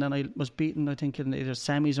All-Irelands, and then I was beaten, I think, in either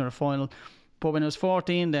semis or a final. But when I was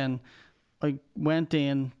 14 then, I went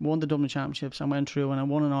in, won the Dublin Championships, and went through, and I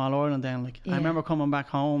won an All-Ireland then. Like, I remember coming back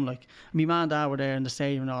home, like, my mum and dad were there in the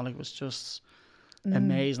stadium and all, like, it was just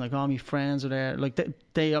amazing. Like, all my friends were there. Like,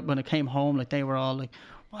 they when I came home, like, they were all like,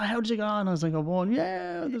 well, how did you go on? I was like, I won.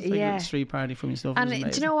 Yeah. There's like a street party for me stuff. And do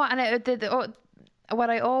you know what? And what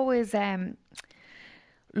I always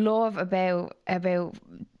love about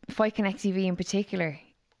Fight Connect TV in particular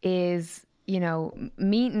is, you know,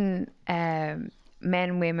 meeting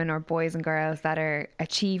men, women or boys and girls that are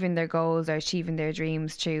achieving their goals or achieving their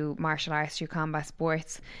dreams through martial arts, through combat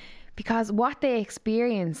sports, because what they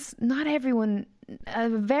experience, not everyone, a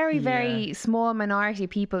very, very small minority of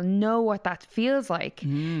people know what that feels like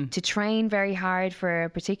to train very hard for a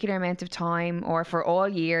particular amount of time or for all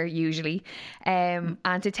year usually, and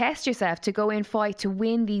to test yourself, to go in fight, to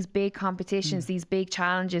win these big competitions, these big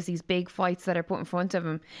challenges, these big fights that are put in front of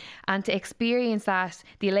them, and to experience that,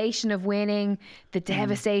 the elation of winning, the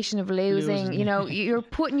devastation of losing. You know, you're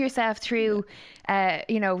putting yourself through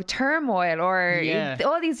you know, turmoil or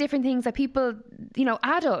all these different things that people, you know,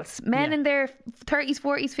 adults, men in their 30s,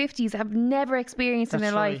 40s, 50s have never experienced in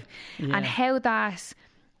their life. And how that,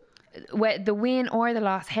 the win or the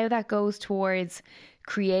loss, how that goes towards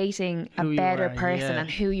creating a better person and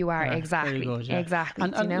who you are. Exactly. Good, exactly.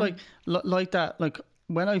 And you know? like that, like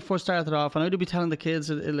when I first started off, and I'd be telling the kids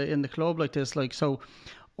in the club like this, like, so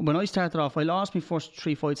when I started off, I lost my first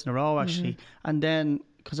 3 fights in a row actually. And then,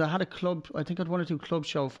 because I had a club, I think I had 1 or 2 club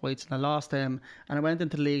show fights, and I lost them, and I went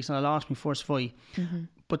into the leagues and I lost my first fight.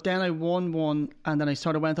 But then I won one, and then I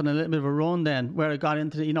sort of went on a little bit of a run then, where I got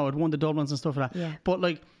into the, you know, I'd won the Dublins and stuff like that. But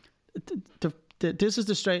like, this is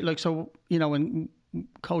the straight, like, so, you know, when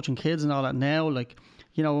coaching kids and all that now, like,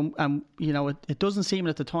 you know, it doesn't seem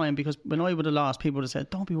at the time, because when I would have lost, people would have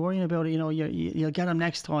said, don't be worrying about it, you know, you'll get them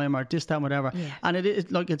next time, or this, that, whatever. And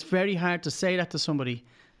it like, it's very hard to say that to somebody,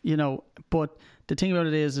 you know, but the thing about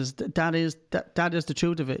it is that is the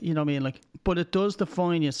truth of it, you know what I mean? Like, but it does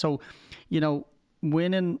define you. So, you know,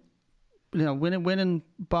 winning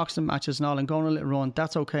boxing matches and all, and going on a little run,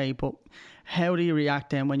 that's okay, but how do you react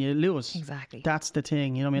then when you lose? Exactly. That's the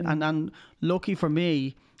thing, you know what I mean? And lucky for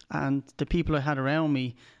me and the people I had around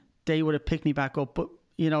me, they would have picked me back up, but,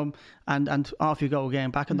 you know, and off you go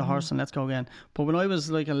again, back in the horse and let's go again. But when I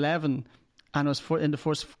was like 11 and I was in the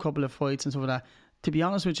first couple of fights and stuff like that, to be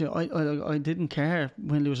honest with you, I didn't care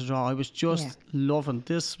win, lose or draw. I was just loving.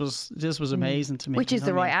 This was amazing to me. Which is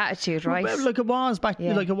the right attitude, right? Like it was back,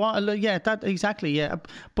 like it was, that exactly, yeah.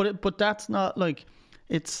 But that's not like,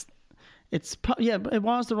 it's, it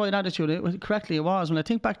was the right attitude. Correctly, it was. When I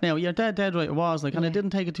think back now, you're dead right. It was like, and I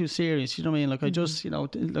didn't take it too serious. You know what I mean? Like I just,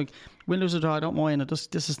 like win, lose or draw, I don't mind. This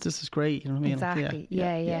is great. You know what I mean? Exactly.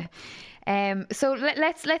 Like, so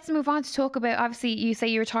let's move on to talk about. Obviously, you say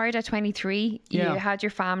you retired at 23. You had your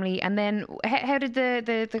family, and then how did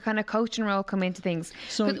the kind of coaching role come into things?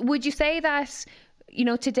 So, would you say that?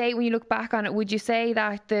 Today when you look back on it, would you say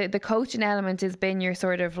that the coaching element has been your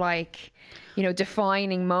sort of like,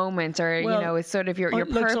 defining moment, or it's sort of your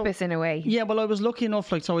purpose in a way? Yeah, well, I was lucky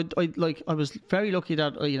enough, I was very lucky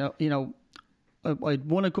that I'd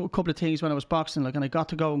won a couple of things when I was boxing, and I got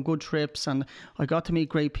to go on good trips, and I got to meet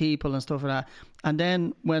great people and stuff like that. And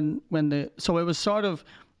then so it was sort of.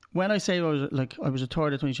 When I say I was a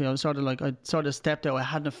third at 23, I was sort of like I sort of stepped out. I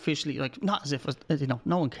hadn't officially not as if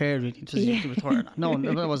no one cared really to see a third. No,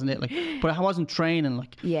 that wasn't it. But I wasn't training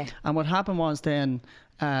And what happened was then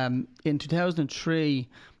in 2003,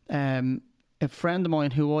 a friend of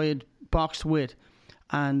mine who I had boxed with,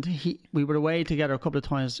 and we were away together a couple of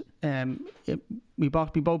times. We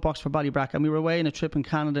both boxed for Ballybrack, and we were away on a trip in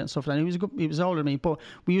Canada and stuff like that. He was older than me, but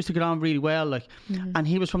we used to get on really well. And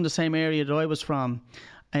he was from the same area that I was from.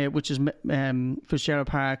 Which is Fitzgerald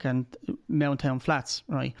Park and Mountain Flats,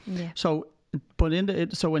 right? Yeah. So, but when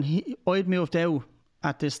I'd moved out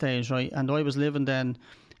at this stage, right, and I was living then,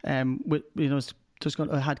 with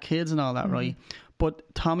I had kids and all that, right? But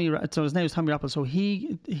so his name was Tommy Rappel. So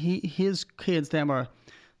his kids then were,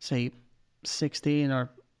 say, 16 or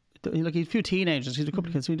he had a few teenagers. He had a couple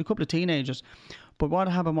of kids. He had a couple of teenagers. But what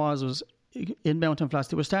happened was in Mountain Flats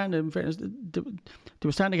they were starting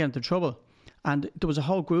to get into trouble. And there was a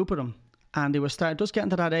whole group of them, and they were just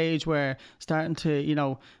getting to that age where starting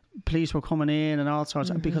to, police were coming in and all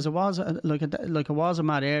sorts, because it was it was a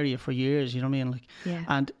mad area for years. You know what I mean?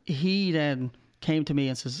 And he then came to me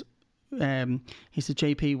and says, he said,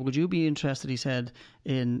 JP, would you be interested? He said,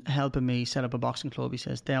 in helping me set up a boxing club. He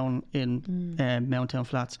says down in Mountain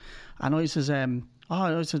Flats, and I says, I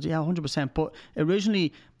said, yeah, 100%. But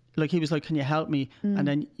originally. He was like, can you help me? And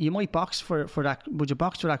then you might box for that. Would you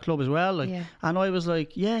box for that club as well? And I was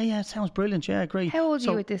like, yeah, it sounds brilliant. Yeah, great. How old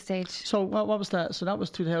are you at this stage? So what was that? So that was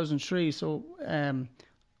 2003. So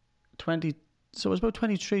 20. So it was about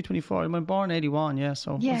 23, 24. I was born in 81, yeah.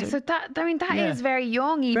 So that is very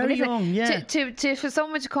young, even. Very young, yeah. To for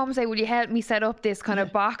someone to come and say, will you help me set up this kind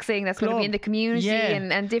of boxing that's going to be in the community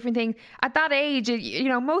and different things. At that age,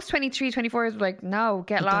 most 23, 24s were like, no,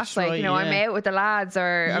 get lost. I'm out with the lads,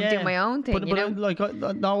 or I'm doing my own thing.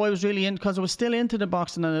 But I was really in, because I was still into the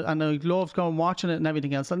boxing, and I loved going watching it and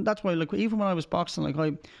everything else. And that's why, even when I was boxing,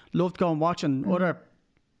 I loved going watching other.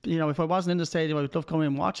 If I wasn't in the stadium, I would love coming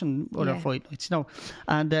and watching other fight nights,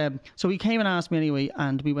 And so he came and asked me anyway,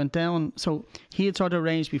 and we went down. So he had sort of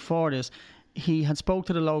arranged before this. He had spoke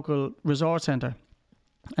to the local resort centre,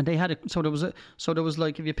 and they had so there was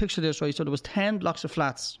like, if you picture this, right, so there was 10 blocks of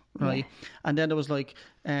flats, right, and then there was I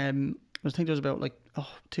think there was about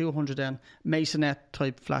 200 then masonette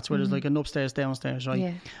type flats where there's an upstairs, downstairs,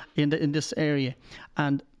 right, in this area.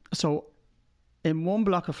 And so in one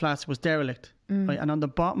block of flats was derelict, right, and on the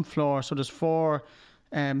bottom floor, so there's four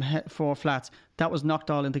flats that was knocked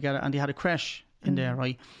all in together, and they had a creche in there,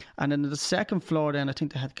 right, and then the second floor, then I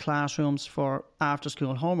think they had classrooms for after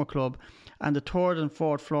school homework club, and the third and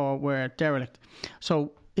fourth floor were derelict.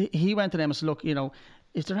 So he went to them and said, look,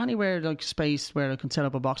 is there anywhere space where I can set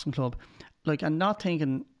up a boxing club, and not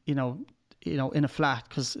thinking in a flat,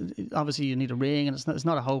 because obviously you need a ring and it's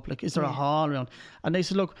not a hope, is there a hall around? And they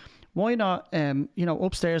said, look, why not,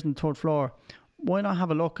 upstairs on the third floor, why not have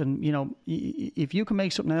a look? And, if you can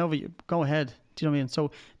make something out of it, go ahead. Do you know what I mean? So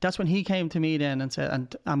that's when he came to me then and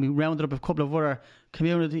said, and we rounded up a couple of other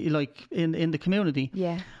community, in the community.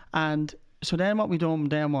 Yeah. And so then what we done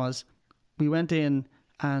then was we went in,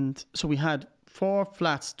 and so we had 4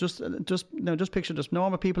 flats, just picture just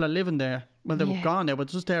normal people are living there. Well, they were gone there, but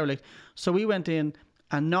just derelict. So we went in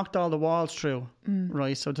and knocked all the walls through,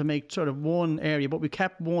 right? So to make sort of one area, but we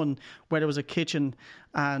kept one where there was a kitchen,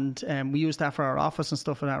 and we used that for our office and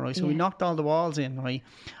stuff like that, right? So we knocked all the walls in, right?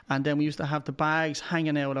 And then we used to have the bags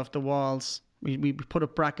hanging out of the walls. We put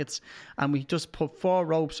up brackets, and we just put 4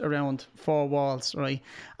 ropes around 4 walls, right?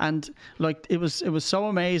 And it was so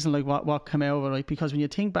amazing, what came out of it, right? Because when you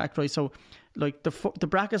think back, right, so the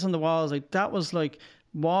brackets on the walls, that was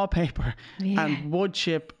wallpaper and wood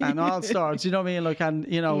chip and all sorts, you know what I mean?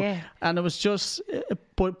 And it was just,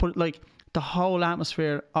 but the whole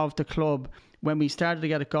atmosphere of the club when we started to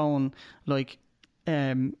get it going,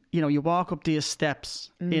 you walk up these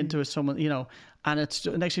steps into someone, and it's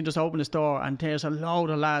next thing you just open this door and there's a load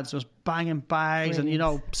of lads just banging bags and, you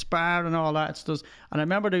know, sparring and all that. It's just, and I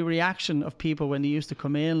remember the reaction of people when they used to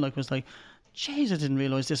come in, like, was like, jeez, I didn't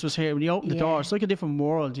realise this was here. When you open the door, it's like a different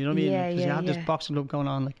world, you know what I mean? Because you have this boxing club going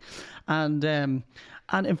on, like, and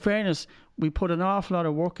in fairness, we put an awful lot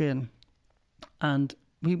of work in, and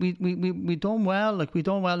we done well. Like, we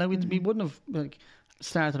done well. Now, we wouldn't have like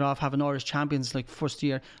started off having Irish champions like first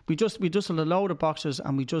year. We just had a load of boxers,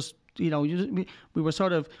 and we just, you know, we were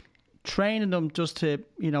sort of training them just to,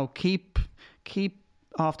 you know, keep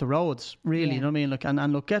off the roads, really, you know what I mean? Like,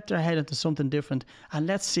 and look, get their head into something different, and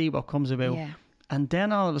let's see what comes about. Yeah. And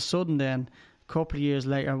then all of a sudden, then a couple of years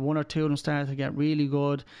later, one or two of them started to get really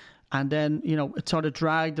good, and then, you know, it sort of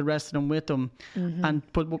dragged the rest of them with them. And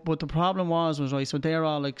but the problem was right. So they're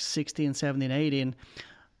all like 16, 17, 18.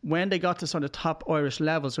 When they got to sort of top Irish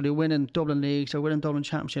level, so they win in Dublin leagues or win in Dublin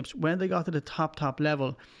championships. When they got to the top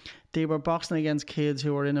level, they were boxing against kids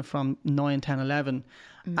who were in it from 9, 10, 11.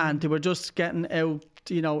 And they were just getting out,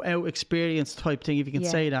 you know, out experience type thing, if you can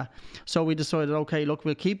say that. So we decided, okay, look,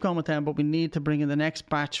 we'll keep going with them, but we need to bring in the next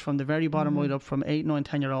batch from the very bottom right up, from 8, 9,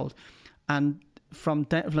 10-year-old. And from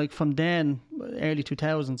then, early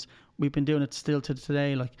 2000s, we've been doing it still to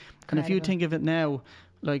today. Like, and if you think of it now,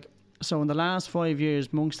 like, so in the last 5 years,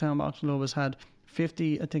 Monkstown Boxing Club has had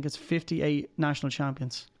 58 national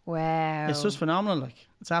champions. Wow. It's just phenomenal, like,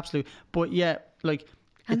 it's absolute. But yeah, like,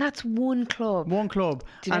 and that's one club. One club.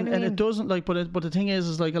 And it doesn't, like, but the thing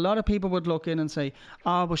is like, a lot of people would look in and say,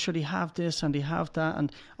 oh, but should he have this and he have that,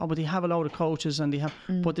 and oh, but they have a load of coaches and they have.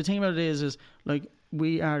 But the thing about it is like,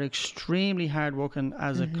 we are extremely hard working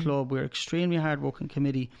as a club. We're extremely hard working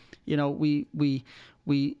committee. You know, we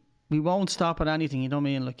won't stop at anything. You know what I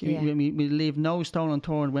mean? Like, we leave no stone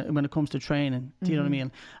unturned when it comes to training. Do you know what I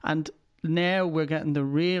mean? And now we're getting the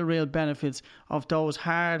real benefits of those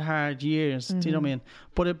hard years. Do you know what I mean?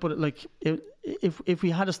 But if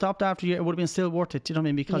we had to stop after a year, it would have been still worth it. Do you know what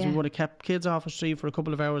I mean? Because we would have kept kids off the street for a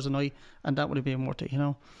couple of hours a night, and that would have been worth it. You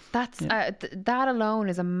know, that's that alone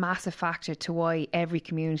is a massive factor to why every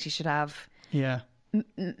community should have. Yeah,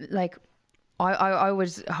 like. I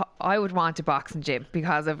would want to box and gym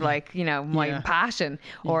because of, like, you know, my passion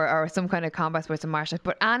or some kind of combat sports and martial arts,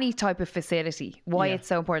 but any type of facility, why it's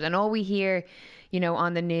so important. And all we hear, you know,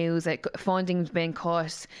 on the news, like, funding's been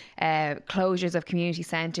cut, closures of community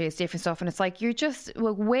centres, different stuff, and it's like, you're just,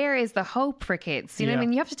 well, where is the hope for kids? You know what I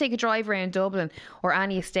mean? You have to take a drive around Dublin or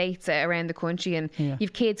any estates around the country, and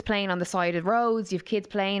you've kids playing on the side of roads, you've kids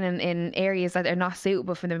playing in areas that are not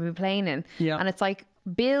suitable for them to be playing in, and it's like,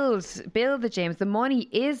 build the gyms. The money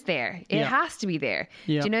is there. It has to be there.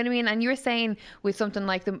 Do you know what I mean? And you were saying with something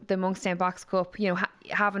like the Monkstown Box Cup, you know,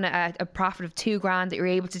 having a profit of $2,000 that you're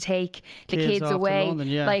able to take the kids away.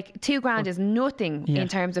 London, like, $2,000 is nothing in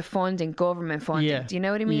terms of funding, government funding. Do you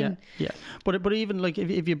know what I mean? Yeah. But even like,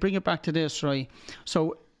 if you bring it back to this, right?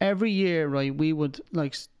 So every year, right, we would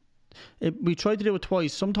like. We try to do it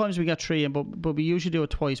twice. Sometimes we get 3 in, but we usually do it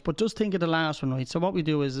twice. But just think of the last one, right? So what we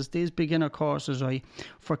do is these beginner courses, right,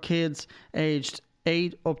 for kids aged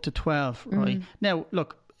 8 up to 12, right? Now,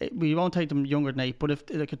 look, we won't take them younger than 8, but if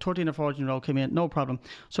like a 13 or 14-year-old came in, no problem.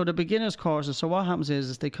 So the beginners courses, so what happens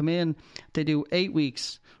is they come in, they do 8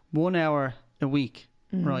 weeks, 1 hour a week.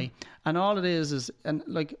 Right, and all it is and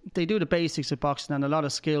like, they do the basics of boxing and a lot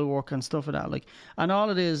of skill work and stuff like that, like, and all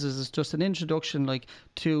it is just an introduction, like,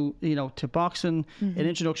 to, you know, to boxing, an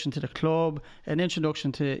introduction to the club, an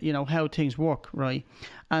introduction to, you know, how things work, right?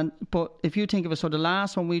 And but if you think of it, so the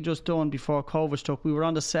last one we just done before COVID struck, we were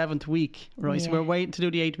on the 7th week, right? So we're waiting to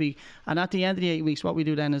do the 8th week, and at the end of the 8 weeks, what we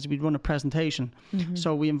do then is we run a presentation.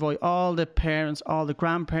 So we invite all the parents, all the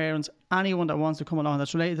grandparents, anyone that wants to come along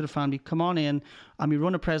that's related to the family, come on in, and we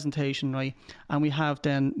run a presentation, right? And we have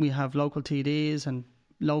local TDs and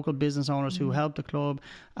local business owners who help the club,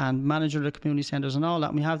 and manager of the community centres and all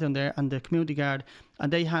that. And we have them there, and the community guard,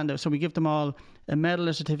 and they hand out. So we give them all a medal,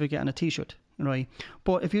 a certificate, and a T-shirt, right?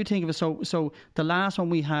 But if you think of it, so the last one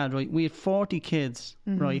we had, right, we had 40 kids,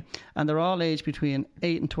 right, and they're all aged between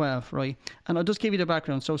 8 and 12, right? And I'll just give you the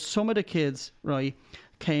background. So some of the kids, right,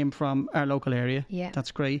 came from our local area.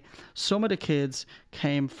 That's great. Some of the kids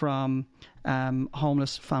came from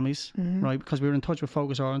homeless families, right, because we were in touch with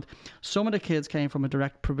Focus Ireland. Some of the kids came from a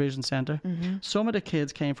direct provision centre. Some of the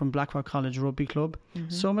kids came from Blackrock College Rugby Club.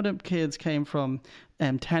 Some of the kids came from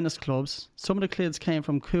tennis clubs. Some of the kids came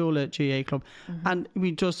from Coola GA Club. And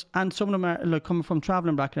some of them are like coming from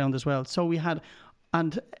travelling background as well. So we had,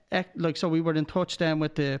 so we were in touch then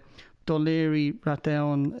with the Dunleary,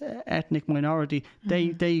 Rathdown ethnic minority.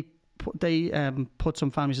 They put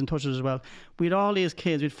some families in touch with us as well. We had all these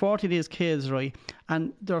kids, we had 40 of these kids, right,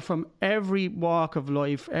 and they're from every walk of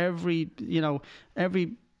life, every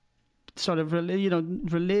sort of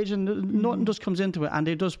religion, nothing just comes into it, and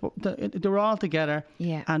they were all together,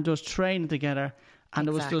 and just training together. And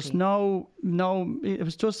there was just no, it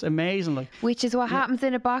was just amazing. Like, which is what happens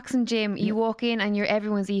in a boxing gym. You walk in and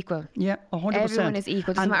everyone's equal. Yeah, 100%. Everyone is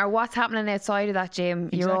equal. Doesn't matter what's happening outside of that gym.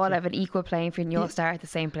 Exactly. You're all have an equal playing field, and you all start at the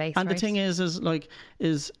same place. And right? the thing is there's,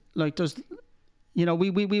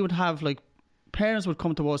 we would have, like, parents would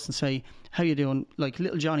come to us and say, how you doing? Like,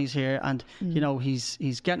 little Johnny's here, and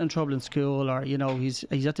he's getting in trouble in school, or he's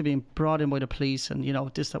had to be brought in by the police, and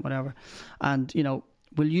this, that, whatever, and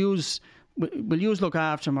will you look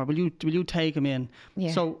after him, or will you take him in?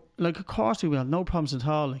 Yeah. So, like, of course we will, no problems at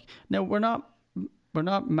all. Like, now we're not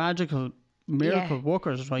miracle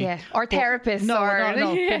workers, right? Yeah, or therapists. No.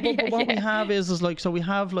 But what we have is like, so we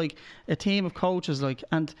have like a team of coaches, like,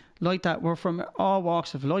 and like that, we're from all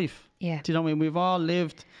walks of life. Yeah. Do you know what I mean? We've all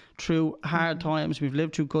lived through hard times, we've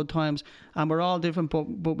lived through good times, and we're all different,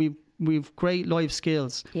 but we've great life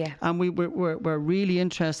skills. Yeah. And we're really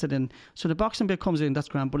interested in, so the boxing bit comes in, that's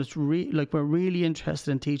grand, but it's like, we're really interested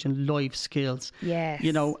in teaching life skills. Yes.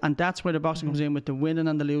 And that's where the boxing comes in, with the winning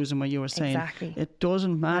and the losing, where you were saying. Exactly. It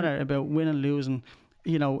doesn't matter about winning and losing.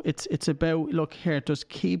 It's about, look here, just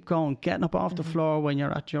keep going, getting up off the floor when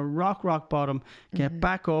you're at your rock bottom, get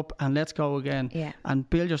back up and let's go again. Yeah. And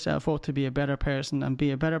build yourself up to be a better person, and be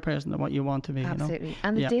a better person than what you want to be. Absolutely.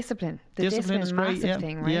 And the discipline. The discipline is a massive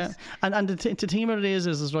thing, right? Yeah. And the thing about it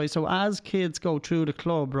is right, so as kids go through the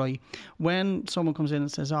club, right, when someone comes in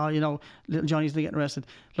and says, oh, little Johnny's getting arrested,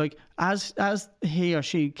 like, as he or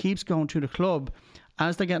she keeps going through the club,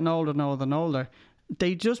 as they're getting older and older and older,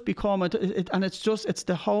 they just become and it's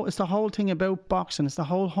the whole thing about boxing. It's the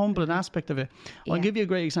whole humbling aspect of it. I'll give you a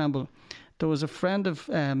great example. There was a friend of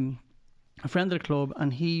the club,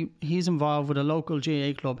 and he's involved with a local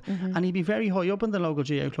GAA club, and he'd be very high up in the local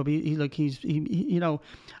GAA club.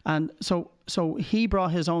 And so he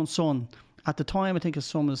brought his own son. At the time, I think his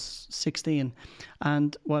son was 16,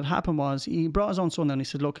 and what happened was, he brought his own son, and he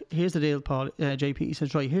said, look, here's the deal, Paul, JP. He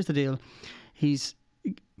says, right, here's the deal.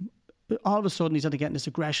 All of a sudden, he's had to get this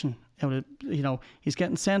aggression out of, he's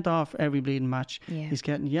getting sent off every bleeding match. Yeah. He's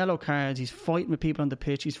getting yellow cards. He's fighting with people on the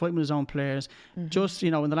pitch. He's fighting with his own players. Just,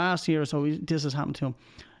 in the last year or so, this has happened to him.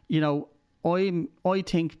 I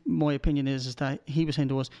think my opinion is that he was saying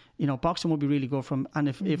to us, boxing would be really good for him, and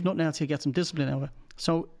if nothing else, he'll get some discipline out of it.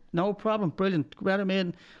 So, no problem, brilliant. Get him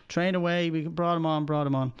in, train away. We brought him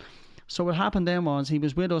on. So what happened then was, he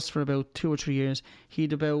was with us for about 2 or 3 years.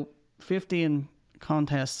 He'd about 15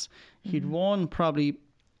 contests. He'd won probably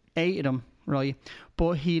 8 of them, right?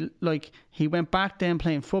 But he went back then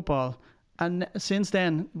playing football, and since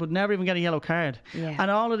then would never even get a yellow card. Yeah. And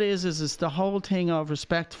all it is the whole thing of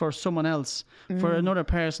respect for someone else, for another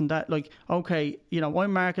person, that, like, okay,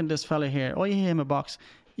 I'm marking this fella here, I hear him a box,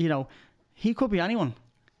 he could be anyone.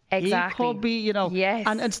 Exactly. He could be, yes.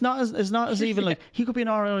 And it's not as even like, he could be an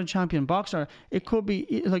All-Ireland champion boxer. It could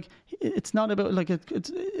be like, it's not about like,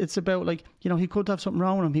 it's about like, he could have something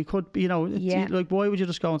wrong with him. He could be, like, why would you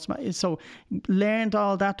just go and smash? So learned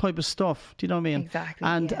all that type of stuff. Do you know what I mean? Exactly.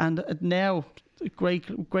 And now, great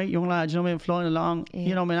young lads, flying along,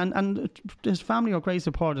 and his family are great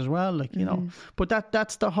support as well, like, but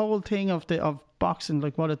that's the whole thing of boxing,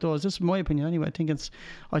 like, what it does. This is my opinion anyway.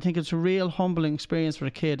 I think it's a real humbling experience for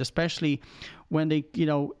a kid, especially when they,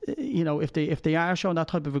 if they are showing that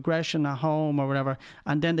type of aggression at home or whatever,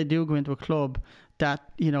 and then they do go into a club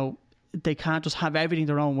that, they can't just have everything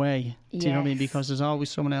their own way. Do you know what I mean? Because there's always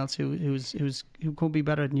someone else who could be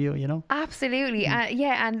better than you. Absolutely.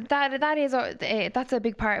 And that is that's a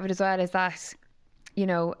big part of it as well, is that,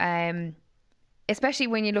 especially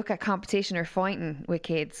when you look at competition or fighting with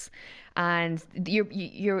kids, and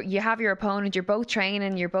you have your opponent, you're both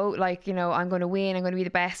training, you're both like, I'm going to win, I'm going to be the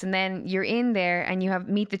best, and then you're in there and you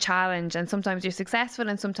meet the challenge, and sometimes you're successful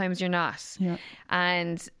and sometimes you're not. Yeah.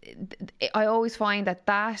 And I always find that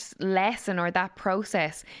lesson or that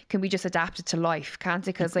process can be just adapted to life, can't it?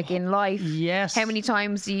 Because like in life, yes, how many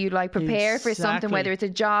times do you like prepare for something, whether it's a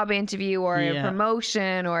job interview or a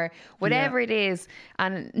promotion or whatever it is,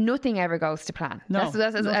 and nothing ever goes to plan. No,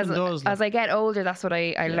 as I get older, that's what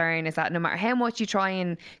I learn, is that no matter how much you try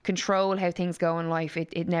and control how things go in life,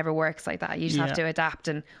 it never works like that. You just have to adapt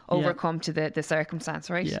and overcome to the circumstance,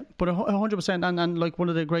 right? Yeah, but 100%. And like, one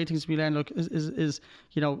of the great things we learn, look, is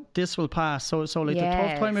this will pass. So like, the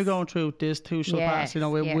tough time you're going through, this too shall pass. It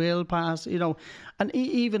will pass. And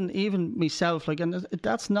even myself, like, and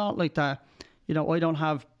that's not like that. I don't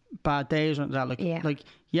have bad days or that. Like,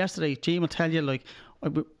 yesterday, Jim will tell you, like,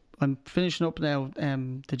 I'm finishing up now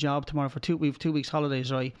the job tomorrow for we have 2 weeks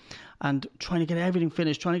holidays, right? And trying to get everything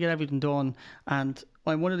finished, trying to get everything done. And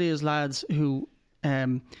I'm one of these lads who,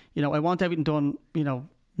 you know, I want everything done, you know,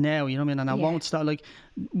 now, you know what I mean? And I won't start, like,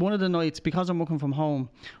 one of the nights, because I'm working from home,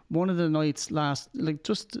 one of the nights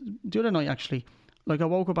just the other night actually, like, I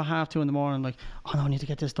woke up at 2:30 in the morning, like, oh no, I need to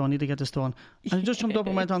get this done. And I just jumped up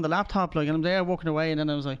and went on the laptop, like, and I'm there working away, and then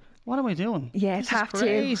I was like, what am I doing? Yeah, it's this is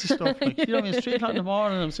crazy stuff. Like, you know what I mean? It's 3 o'clock in the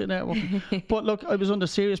morning, and I'm sitting there working. But look, I was under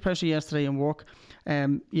serious pressure yesterday in work.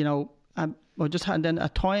 You know, I just had, and then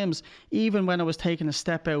at times, even when I was taking a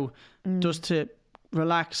step out just to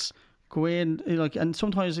relax, go in, like, and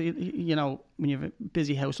sometimes, you know, when you have a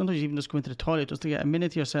busy house, sometimes you even just go into the toilet just to get a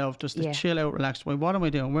minute to yourself, just to chill out, relax. Well, what am I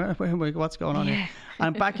doing? Where what's going on here?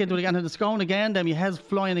 And back into it again, and it's going again, then your head's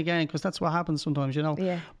flying again, because that's what happens sometimes, you know.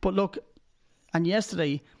 Yeah. But look, and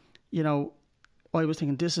yesterday, you know, I was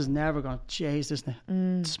thinking, this is never going to change, isn't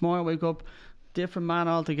it? Tomorrow, wake up, different man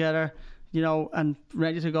altogether, you know, and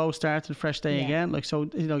ready to go, start a fresh day again. Like, so,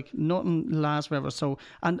 like, nothing lasts forever. So,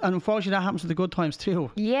 and unfortunately, that happens with the good times too.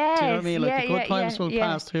 Yes. Do you know what I mean? Like, the good times will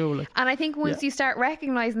pass too. Like, and I think once you start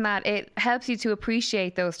recognising that, it helps you to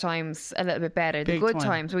appreciate those times a little bit better. The good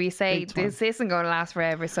times where you say, this isn't going to last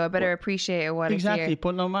forever, so I better appreciate it while it's here. Exactly.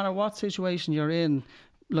 But no matter what situation you're in,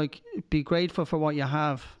 like, be grateful for what you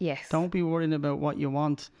have. Yes. Don't be worrying about what you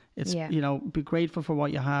want. It's, you know, be grateful for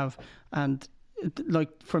what you have. And, like,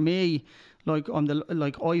 for me, like,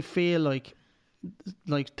 I feel like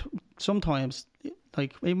sometimes,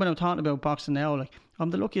 like, even when I'm talking about boxing now, like, I'm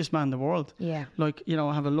the luckiest man in the world. Yeah. Like, you know,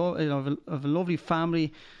 I have a lovely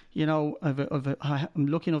family. You know, I'm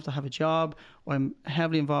lucky enough to have a job. I'm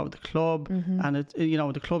heavily involved with the club, and it, you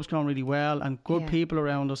know, the club's going really well, and good people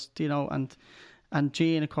around us. You know, and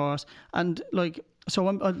Jean, of course, and like. So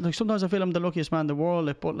I'm like, sometimes I feel I'm the luckiest man in the world,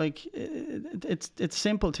 like, but like, it's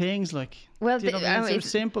simple things, like. Well, you know I mean? It's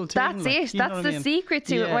simple things. That's like, it. That's the secret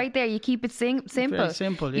to it, right there. You keep it simple. Very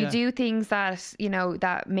simple. Yeah. You do things that, you know,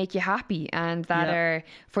 that make you happy and that are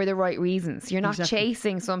for the right reasons. You're not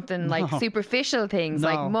chasing something like superficial things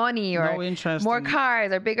like money or more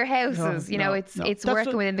cars or bigger houses. You know, it's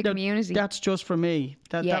working within the community. That's just for me.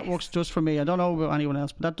 That works just for me. I don't know about anyone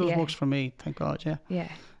else, but that works for me. Thank God. Yeah. Yeah.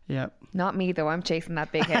 Yeah. Not me though. I'm chasing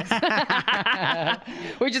that big house,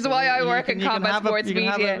 which is why I work in combat sports media.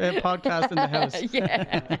 You can have a podcast in the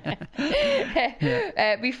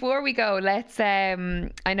house. Before we go, let's. I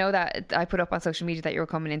know that I put up on social media that you were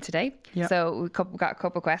coming in today, so we've got a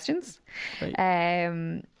couple of questions.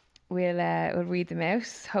 Right. We'll read them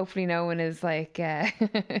out. Hopefully, no one is like. So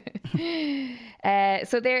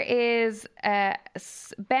there is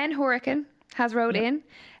Ben Hurricane has wrote in.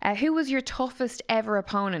 Who was your toughest ever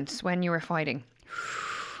opponent when you were fighting?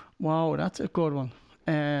 Wow, that's a good one.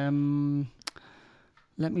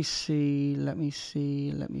 Let me see.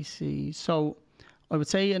 So I would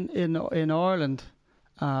say in Ireland,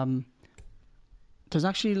 there's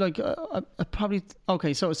actually like probably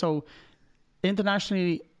okay. So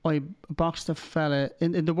internationally, I boxed a fella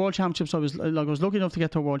in the World Championships. I was lucky enough to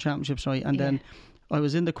get to a World Championships, right? And then I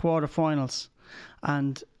was in the quarterfinals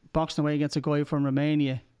and boxing away against a guy from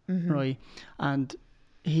Romania, right? And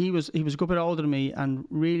he was a good bit older than me and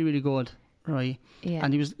really, really good, right? Yeah.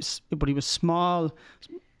 And he was smaller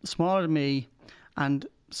than me and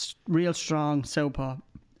real strong southpaw.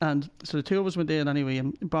 And so the two of us went in anyway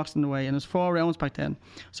and boxing away, and it was 4 rounds back then.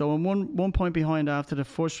 So I'm 1 point behind after the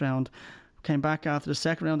first round. Came back after the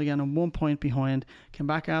second round again, I'm 1 point behind. Came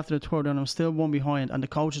back after the third round, I'm still 1 behind. And the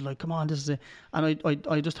coach is like, "Come on, this is it." And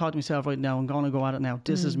I just thought to myself, right now, I'm going to go at it now.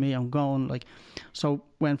 This is me. I'm going like. So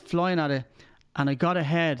went flying at it, and I got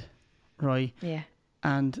ahead, right? Yeah.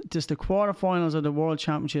 And just the quarterfinals of the World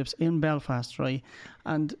Championships in Belfast, right?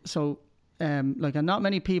 And so, and not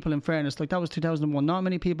many people, in fairness, like that was 2001. Not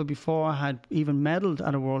many people before had even medalled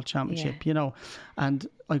at a World Championship, you know. And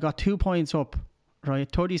I got 2 points up. Right,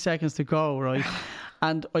 30 seconds to go, right?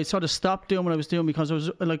 And I sort of stopped doing what I was doing because I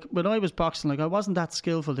was like, when I was boxing, like I wasn't that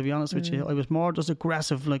skillful, to be honest with you. I was more just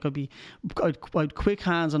aggressive. Like I'd quick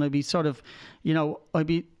hands, and I'd be sort of, you know,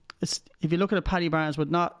 if you look at a Paddy Barnes,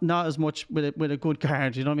 but not as much with a good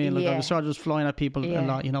guard, you know what I mean? Like I was sort of just flying at people a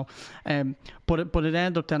lot, you know. But it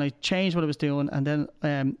ended up then I changed what I was doing, and then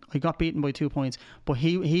I got beaten by 2 points. But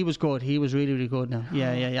he was good. He was really, really good now.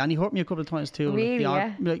 Yeah. And he hurt me a couple of times too. Really?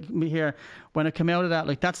 Like me here, when I came out of that,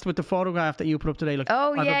 like that's with the photograph that you put up today. Like, I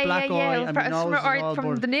have a black eye and my nose is all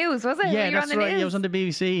from the news, was it? Yeah, that's right. Yeah, I was on the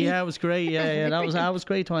BBC. Yeah, it was great. Yeah. That was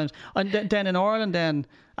great times. And then in Ireland,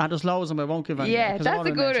 There's loads of them, I won't give any. Yeah, that's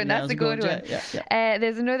a good one. That's a good one. Yeah.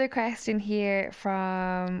 There's another question here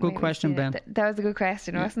from... Good question, Ben. That was a good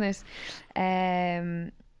question, wasn't it?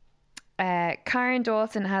 Karen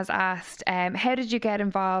Dawson has asked, how did you get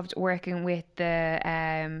involved working with the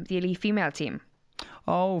elite female team?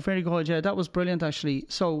 Oh, very good. Yeah, that was brilliant, actually.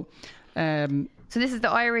 So this is the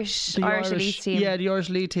Irish elite team. Yeah, the Irish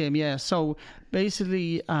elite team. Yeah. So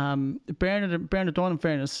basically, Bernard Dunn, in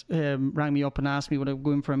fairness, rang me up and asked me would I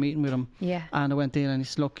go in for a meeting with him. Yeah. And I went in and he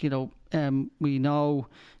said, look, we know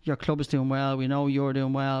your club is doing well. We know you're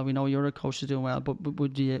doing well. We know your coach is doing well. But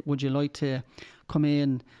would you like to come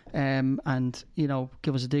in and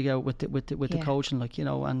give us a dig out with the coaching,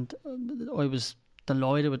 and I was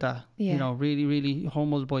delighted with that. Really, really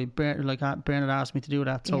humbled by Bernard. Bernard asked me to do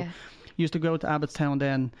that. So used to go to Abbottstown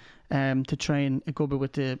then to train a good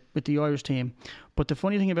bit with the Irish team. But the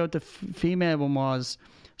funny thing about the female one was,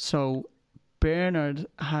 so Bernard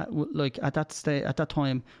had, at that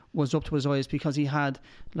time was up to his eyes because he had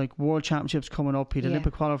world championships coming up. He had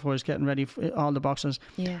Olympic qualifiers getting ready for all the boxers.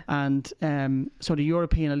 Yeah. And so the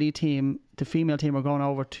European elite team, the female team, were going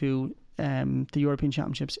over to the European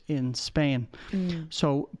Championships in Spain.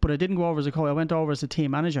 So, but I didn't go over as a coach. I went over as a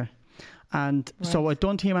team manager. And so I'd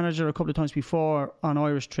done team manager a couple of times before on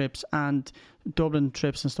Irish trips and Dublin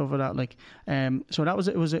trips and stuff like that. So that was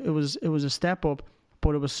it was a step up,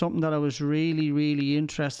 but it was something that I was really, really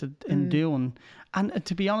interested in doing. And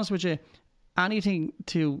to be honest with you, anything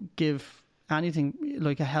to give anything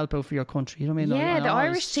like a help out for your country, you know what I mean? Yeah, the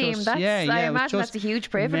Irish team. I imagine that's a huge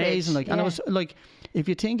privilege. Amazing, and it was if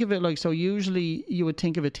you think of it so usually you would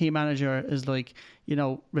think of a team manager as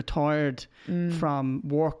retired from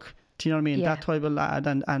work. Do you know what I mean? That type of lad,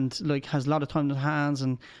 and has a lot of time on his hands,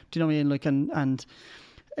 and do you know what I mean? And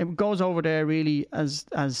it goes over there really as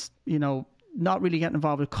not really getting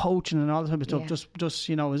involved with coaching and all that type of stuff. Just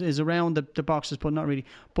is around the boxes, but not really.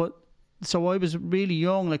 But so I was really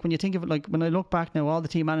young. When you think of it, when I look back now, all the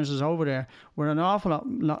team managers over there were an awful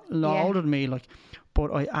lot older than me.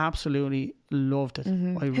 But I absolutely loved it. I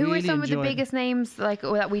really Who are some of the enjoyed biggest names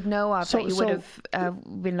that we'd know of that you would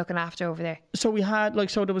have been looking after over there? So we had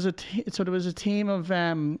there was a team of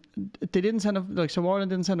they didn't send so Ireland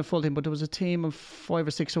didn't send a full team, but there was a team of 5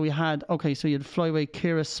 or 6. So we had so you had flyweight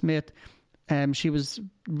Kira Smith. She was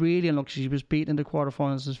really unlucky. She was beaten in the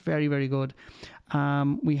quarterfinals. It was very, very good.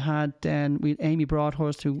 We had Amy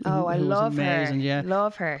Broadhurst, who love was amazing. Her. Yeah,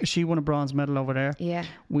 love her. She won a bronze medal over there. Yeah.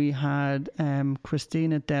 We had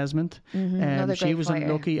Christina Desmond. Another she great was fighter.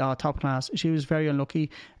 unlucky. Top class. She was very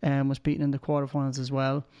unlucky. Was beaten in the quarterfinals as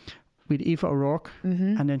well. We had Aoife O'Rourke,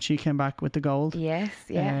 and then she came back with the gold. Yes,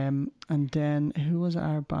 yeah. And then who was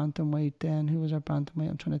our bantamweight then?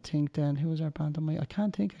 I'm trying to think then. Who was our bantamweight? I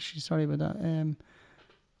can't think actually. Sorry about that.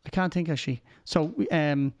 I can't think actually. So,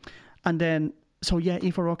 and then,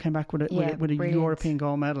 Aoife O'Rourke came back with a European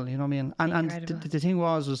gold medal, you know what I mean? And the thing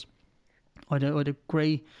was I had a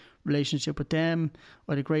great relationship with them.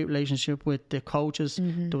 I had a great relationship with the coaches.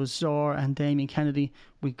 There was Zor and Damien Kennedy.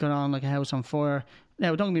 We got on like a house on fire.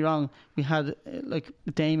 Now, don't get me wrong, we had,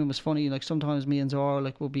 Damien was funny, sometimes me and Zor,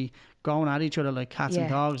 would be going at each other like cats and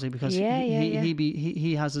dogs, because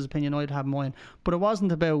he has his opinion, I'd have mine. But it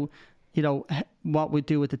wasn't about, what we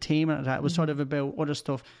do with the team and that. It was sort of about other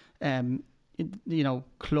stuff,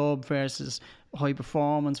 club versus high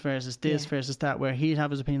performance versus this versus that, where he'd have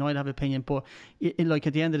his opinion, I'd have an opinion. But at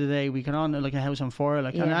the end of the day, we got on like a house on fire,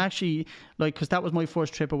 and actually, because that was my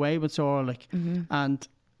first trip away with Zor, and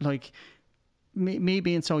me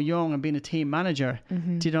being so young and being a team manager,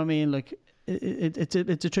 do you know what I mean?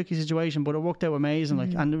 It's a tricky situation, but it worked out amazing.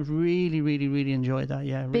 And really, really, really enjoyed that.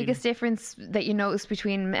 Yeah. Really. Biggest difference that you noticed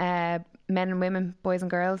between men and women, boys and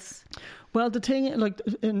girls? Well, the thing,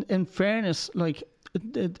 in fairness,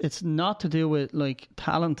 it's not to do with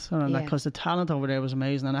talent, because the talent over there was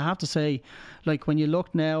amazing. And I have to say, when you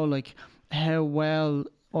look now, how well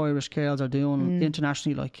Irish girls are doing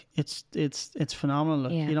internationally, it's phenomenal.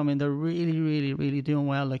 You know what I mean? They're really, really, really doing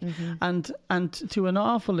well. And to an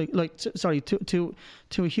awful to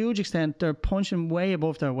a huge extent, they're punching way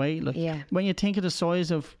above their weight. When you think of the size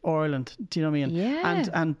of Ireland, do you know what I mean? Yeah.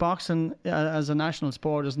 And boxing as a national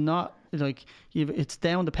sport is not it's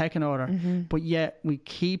down the pecking order, but yet we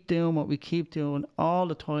keep doing what we keep doing all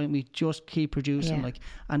the time. We just keep producing,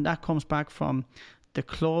 and that comes back from the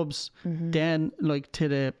clubs, then to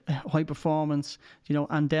the high performance,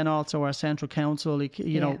 and then also our central council,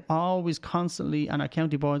 always constantly, and our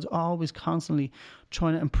county boards always constantly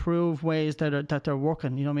trying to improve ways that they're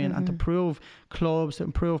working, you know what I mean, and to improve clubs, to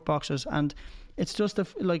improve boxers, and it's just a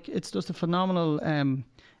phenomenal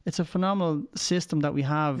it's a phenomenal system that we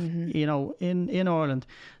have, you know, in Ireland,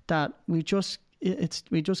 that we just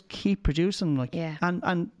keep producing, like,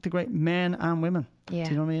 and the great men and women. Yeah.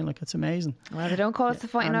 Do you know what I mean? Like, it's amazing. Well, they don't call us the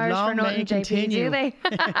Fighting Irish for nothing, JP, continue. do they?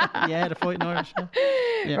 Yeah, the Fighting Irish.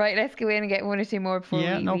 Yeah. Right, let's go in and get one or two more before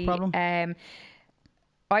no problem.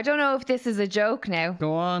 I don't know if this is a joke now.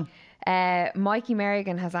 Go on. Mikey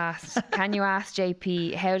Merrigan has asked, can you ask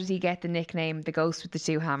JP how did he get the nickname the Ghost with the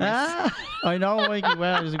Two Hammers? I know Mikey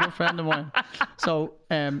well. He's a good friend of mine. So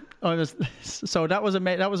that was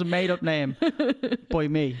a made up name by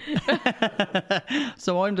me.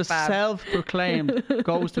 So I'm the self-proclaimed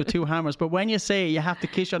Ghost with Two Hammers. But when you say it, you have to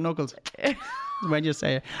kiss your knuckles. When you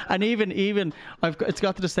say it, and even it's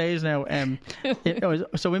got to the stage now.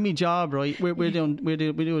 So in my job, right, we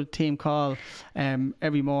do a team call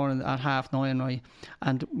every morning at 9:30, right,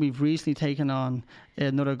 and we've recently taken on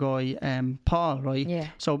another guy, Paul, right. Yeah.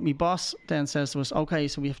 So my boss then says to us, okay,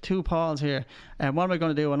 so we have two Pauls here, and what am I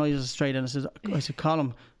going to do? And I just straight in, I said,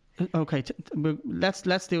 Colin, okay,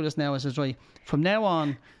 let's do this now. I says, right, from now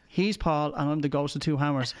on, he's Paul and I'm the Ghost of Two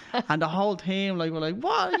Hammers. And the whole team were like,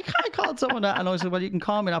 what? You can't call someone that. And I said, well, you can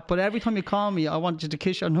call me that, but every time you call me, I want you to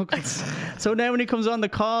kiss your knuckles. So now when he comes on the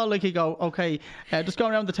call, like, he go, okay, just go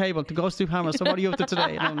around the table, the Ghost of Two Hammers. So what are you up to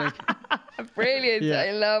today? And I'm like, brilliant. Yeah.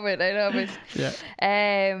 I love it.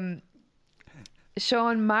 Yeah.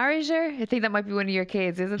 Sean Mariger, I think that might be one of your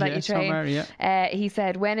kids, is it, that you train? Sean Mary, he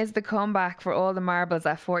said, when is the comeback for all the marbles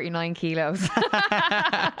at 49 kilos?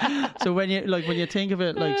 So when you think of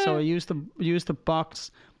it, like, so I used to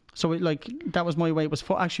box. So that was my weight. It was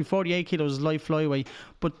actually 48 kilos light flyweight.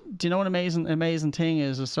 But do you know what amazing thing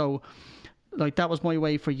is? So like, that was my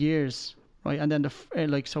weight for years. Right, and then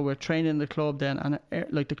so we're training in the club then, and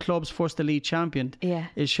like the club's first elite champion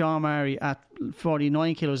is Sean Mary at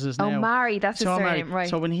 49 kilos is now. Oh, Mary, that's his surname, right?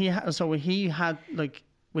 So when he had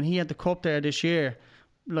the cup there this year,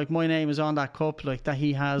 like, my name is on that cup, like, that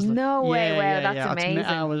he has. Like, no way, wow, that's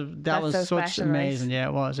amazing. That was so such special, amazing, right? Yeah,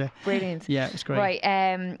 it was. Yeah, brilliant. Yeah, it was great.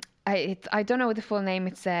 Right, I don't know the full name.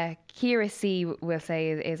 It's Kira C. We'll say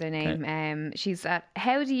is her name. Okay. She's at.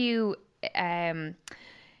 How do you?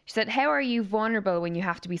 She said, how are you vulnerable when you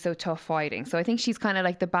have to be so tough fighting? So I think she's kind of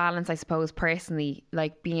like the balance, I suppose, personally,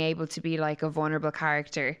 like being able to be like a vulnerable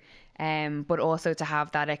character, but also to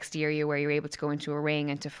have that exterior where you're able to go into a ring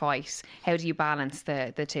and to fight. How do you balance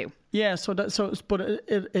the two? Yeah, but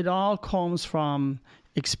it all comes from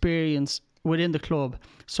experience within the club.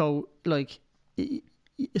 So like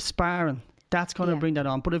sparring, that's going to bring that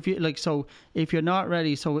on. But if you're not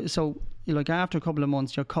ready, so like, after a couple of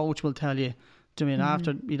months, your coach will tell you. I mean,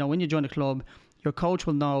 after, when you join the club, your coach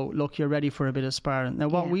will know, look, you're ready for a bit of sparring. Now,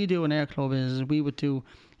 what we do in our club is we would do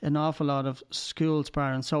an awful lot of school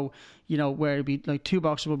sparring. So, where it'd be like two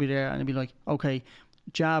boxers will be there and it'd be like, okay,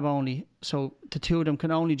 jab only. So the two of them can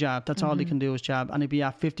only jab. That's all they can do is jab, and it'd be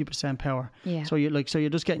at 50% power. Yeah. So you're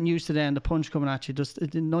just getting used to then the punch coming at you, just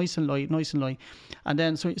nice and light. And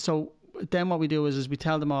then then what we do is we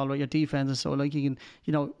tell them all about your defenses. So like, you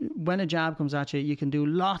can, when a jab comes at you, you can do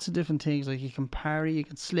lots of different things. Like, you can parry, you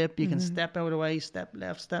can slip, you can step out of the way, step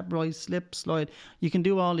left, step right, slip, slide. You can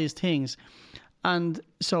do all these things. And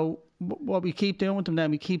so what we keep doing with them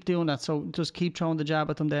then, we keep doing that. So just keep throwing the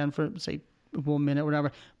jab at them then for, say, 1 minute,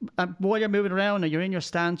 whatever. And while you're moving around, you're in your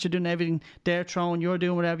stance, you're doing everything. They're throwing, you're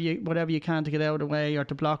doing whatever you can to get out of the way or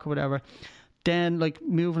to block or whatever. Then, like,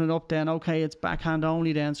 moving it up, then, okay, it's backhand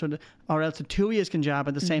only then, or else the two of you can jab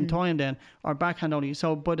at the same time then, or backhand only.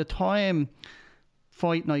 So by the time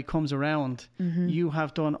fight night comes around, you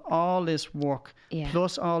have done all this work,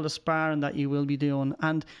 plus all the sparring that you will be doing.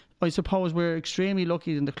 And I suppose we're extremely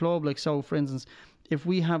lucky in the club. Like, so, for instance, if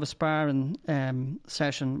we have a sparring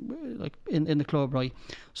session, like, in the club, right,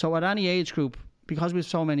 so at any age group, because we have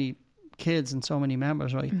so many kids and so many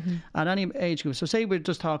members, right, at any age group, so say we're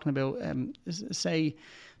just talking about say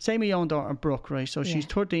my own daughter Brooke, right, so she's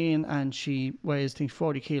 13 and she weighs, I think,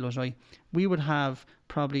 40 kilos, right, we would have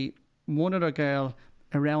probably one other girl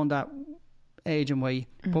around that age and weight,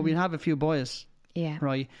 but we'd have a few boys,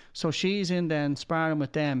 right, so she's in then sparring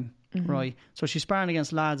with them, right, so she's sparring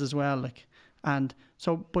against lads as well, like, and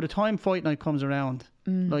so by the time fight night comes around,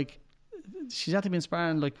 like, she's had to be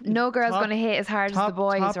inspiring, like, no girl's going to hit as hard as the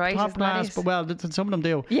boys, right? Top class, but well, some of them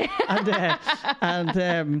do. Yeah.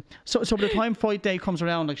 So by the time fight day comes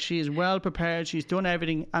around, like, she is well prepared. She's done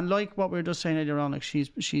everything, and like what we were just saying earlier on, like,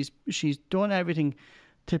 she's done everything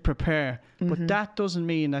to prepare. But that doesn't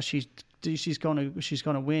mean that she's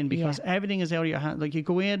gonna win, because everything is out of your hand. Like, you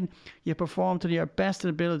go in, you perform to your best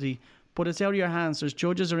ability, but it's out of your hands. There's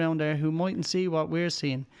judges around there who mightn't see what we're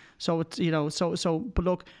seeing. So it's, but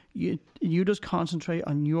look, you just concentrate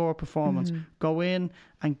on your performance. Go in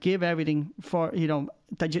and give everything for,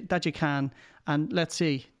 that you can, and let's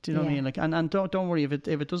see. Do you know what I mean? Like, and don't worry, if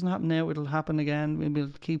it doesn't happen now, it'll happen again.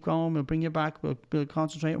 We'll keep going. We'll bring you back. We'll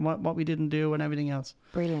concentrate on what we didn't do and everything else.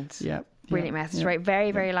 Brilliant. Yeah. Brilliant message. Right,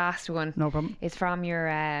 very last one. No problem. It's from your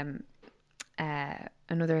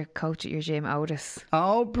another coach at your gym, Otis.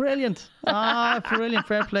 Oh, brilliant. Brilliant.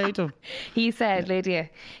 Fair play to him. He said, Lydia,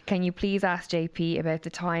 can you please ask JP about the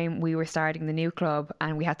time we were starting the new club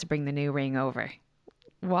and we had to bring the new ring over?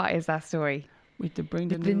 What is that story? We had to bring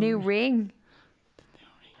the new ring.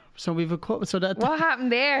 So we've what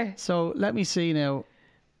happened there? So let me see now.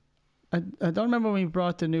 I don't remember when we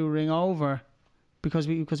brought the new ring over, because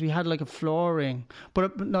we had like a floor ring.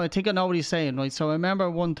 But no, I think I know what he's saying, right? So I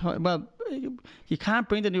remember one time. Well, you can't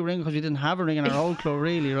bring the new ring because we didn't have a ring in our old club,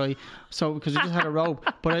 really, right? So because we just had a rope.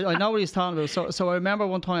 But I know what he's talking about. So I remember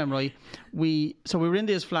one time, right? We were in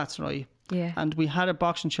these flats, right? Yeah. And we had a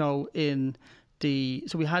boxing show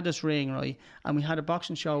so we had this ring, right, and we had a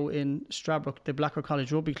boxing show in Stradbrook, the Blackrock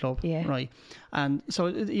College Rugby Club, right, and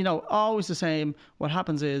so always the same. What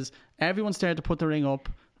happens is everyone's there to put the ring up,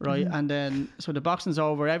 right, and then so the boxing's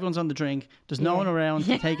over, everyone's on the drink, there's no one around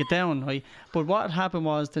to take it down, right. But what happened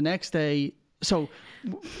was the next day, so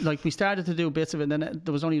like we started to do bits of it, and then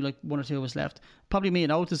there was only like one or two of us left, probably me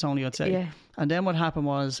and Otis only, I'd say, and then what happened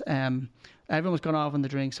was everyone was gone off on the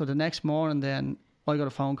drink. So the next morning, then I got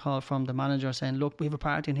a phone call from the manager saying, look, we have a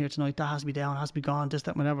party in here tonight, that has to be down, has to be gone, this,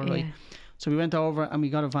 that, whatever, right? So we went over and we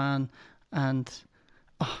got a van, and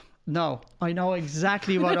no, I know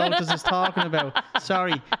exactly what Otis is talking about.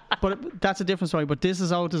 Sorry, but that's a different story. But this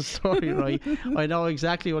is Otis' story, right? I know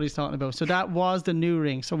exactly what he's talking about. So that was the new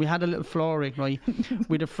ring. So we had a little floor ring, right?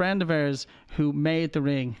 With a friend of ours who made the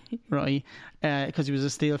ring, right? Because he was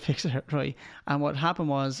a steel fixer, right? And what happened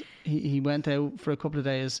was he went out for a couple of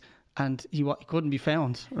days, and he couldn't be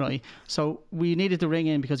found, right? So we needed to ring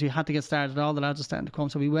in because we had to get started. All the lads were starting to come.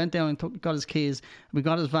 So we went down and got his keys. We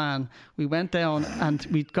got his van. We went down and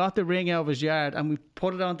we got the ring out of his yard and we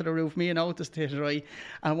put it onto the roof. Me and Otis did, right?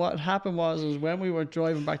 And what happened was when we were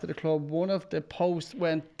driving back to the club, one of the posts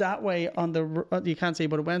went that way on the, you can't see,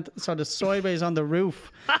 but it went sort of sideways on the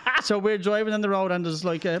roof. So we're driving on the road and there's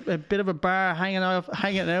like a bit of a bar hanging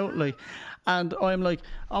out like. And I'm like,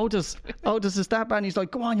 Otis, is that bad? And he's like,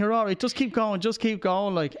 go on, you're all right. Just keep going.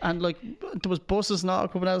 Like, and like, there was buses and all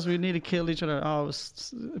coming out, so we nearly killed each other.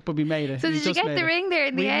 But we made it. So did you get the ring there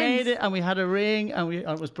in the end? We made it, and we had a ring, and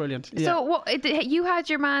it was brilliant. Yeah. So what? You had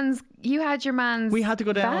your man's. We had to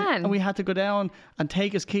go down, and we had to go down and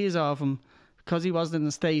take his keys off him, because he wasn't in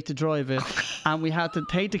the state to drive it. And we had to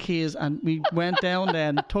take the keys, and we went down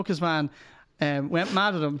then, took his van, went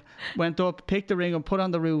mad at him, went up, picked the ring up, put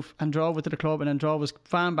on the roof and drove it to the club, and then drove his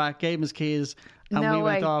van back, gave him his keys, and we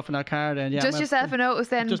went off in our car then. Yeah, just yourself and Otis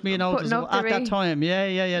then? Just me and Otis at that time.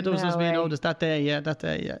 Yeah. There was just me and Otis that day. Yeah.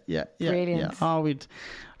 Brilliant. Yeah. Oh, we'd,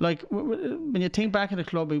 like, when you think back at the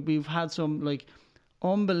club, we've had some like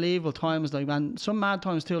unbelievable times, like, and some mad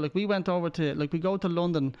times too. Like we went over to, like, we go to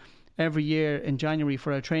London every year in January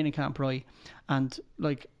for our training camp, right? And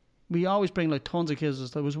like, we always bring like tons of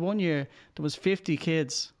kids. There was one year there was 50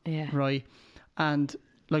 kids, right? And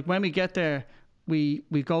like when we get there, we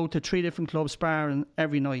go to 3 different clubs sparring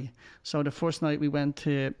every night. So the first night we went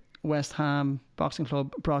to West Ham Boxing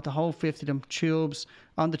Club, brought the whole 50 of them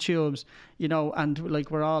on the tubes, and like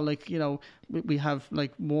we're all like, we have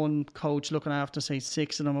like one coach looking after say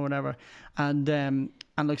 6 of them or whatever, and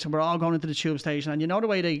like, so we're all going into the tube station, and the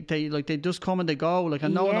way they just come and they go, like,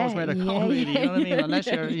 and no one knows where they're going, really, you know what I mean, unless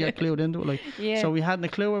you're clued into it, like. So we hadn't a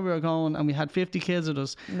clue where we were going, and we had 50 kids with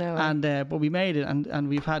us, but we made it, and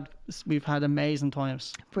we've had amazing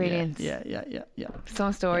times. Brilliant. Yeah.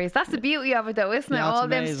 Some stories. That's the beauty of it, though, isn't it? All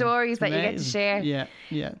them stories that you get to share.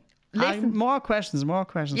 Yeah. Listen, more questions.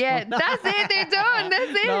 Yeah, that's it. They're done.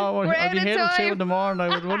 That's it. No, we're out of time. I'd be here till 2 in the morning.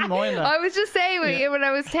 I wouldn't mind that. I was just saying when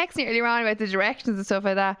I was texting earlier on about the directions and stuff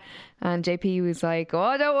like that, and JP was like,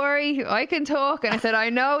 "Oh, don't worry, I can talk." And I said, "I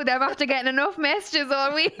know. They're after getting enough messages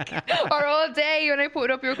all week or all day." When I put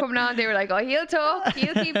up, you were coming on. They were like, "Oh, he'll talk.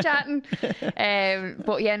 He'll keep chatting."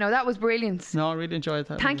 But yeah, no, that was brilliant. No, I really enjoyed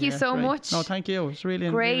that. Thank you so much. No, thank you. It's really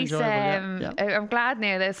great. Really enjoyable. I'm glad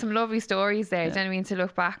now. There's some lovely stories there. Do you know what I mean, to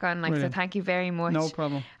look back on? Like, brilliant. So thank you very much. No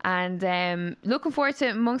problem. And looking forward to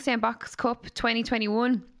Monkstown Box Cup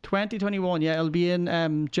 2021. 2021, yeah, it'll be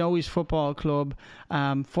in Joey's Football Club.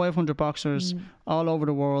 500 boxers all over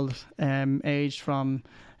the world, aged from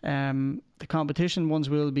the competition ones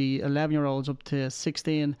will be 11-year-olds up to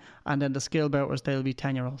 16, and then the skill bouters, they'll be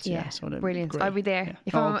 10-year-olds. Yeah, so brilliant. I'll be there.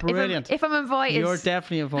 Yeah. Brilliant. If I'm invited. You're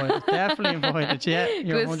definitely invited. Definitely invited. Yeah,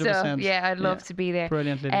 you're Good 100%. stuff. Yeah, I'd love to be there.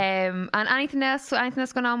 Brilliant, Lydia. And anything else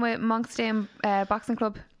going on with Monkstown Boxing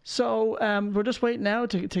Club? So we're just waiting now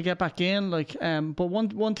to get back in. Like, but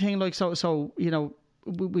one thing, like, so you know,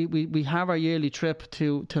 we have our yearly trip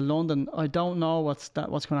to London. I don't know what's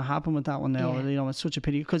going to happen with that one now. Yeah. You know, it's such a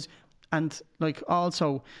pity because, and like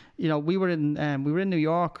also, you know, we were in New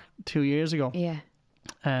York 2 years ago. Yeah.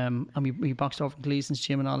 And we boxed over in Gleason's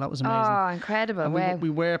gym and all. That was amazing. Oh, incredible! And wow. we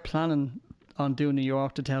were planning on doing New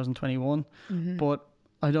York 2021, but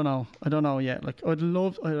I don't know yet. Like, I'd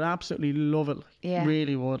absolutely love it. Like, Yeah.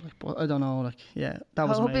 really would. Like, but I don't know. Like, yeah, that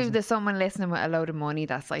was amazing. Hopefully there's someone listening with a load of money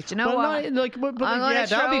that's like, do you know Well, what? no, like, but I'm yeah,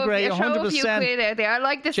 that'd be great. Throw 100%. a few quid out there. I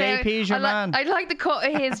like the sound. JP's your man. I like the cut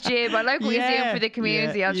of his jib. I like what he's doing for the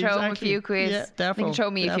community. yeah, I'll throw him a exactly. few quid. Yeah, You can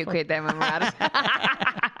throw me a few quid then when we're at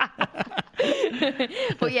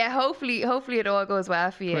it. But yeah, hopefully it all goes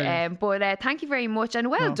well for you. But thank you very much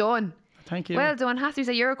and well done. Thank you. Well done. Has to be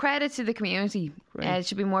said, you're a credit to the community. It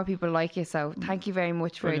should be more people like you. So thank you very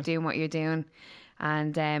much for doing what you're doing.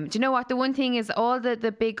 And do you know what? The one thing is, all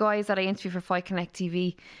the big guys that I interview for Fight Connect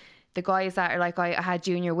TV, the guys that are like, I had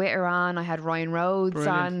Junior Witter on, I had Ryan Rhodes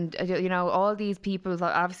on, you know, all these people,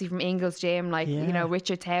 obviously from Ingles Gym, like, you know,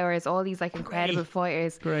 Richard Towers, all these like incredible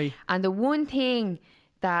fighters. Great. And the one thing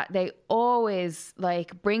that they always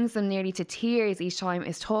like brings them nearly to tears each time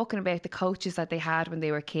is talking about the coaches that they had when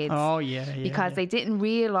they were kids. Oh yeah, because they didn't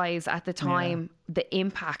realise at the time the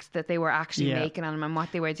impact that they were actually making on them and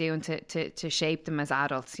what they were doing to shape them as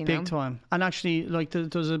adults, you know. Big time. And actually, like,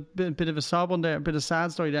 there's a bit of a sob on there, a bit of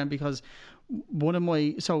sad story then, because one of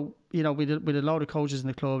my, so, you know, we did a load of coaches in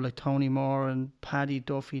the club, like Tony Moore and Paddy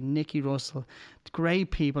Duffy, Nicky Russell,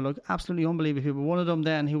 great people, like absolutely unbelievable people. One of them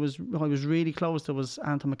then, I was really close to, was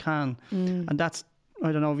Anton McCann, and that's,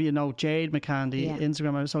 I don't know if you know Jade McCann, the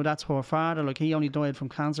Instagrammer. So that's her father. Like, he only died from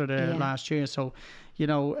cancer there last year. So, you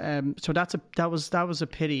know, so that was a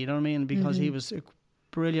pity. You know what I mean? Because he was a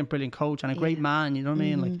brilliant coach and a great man. You know what I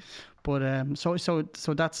mean? Like, but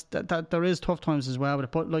so that's that. There is tough times as well with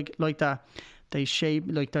it. But like that, they shape,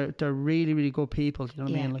 like, they're really good people. You know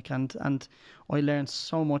what I mean? Like, and I learned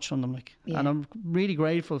so much from them. Like, and I'm really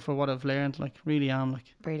grateful for what I've learned. Like, really am. Like,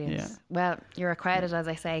 brilliant. Yeah. Well, you're a credit, as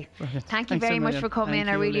I say. Brilliant. Thank you Thanks very a much million. for coming in.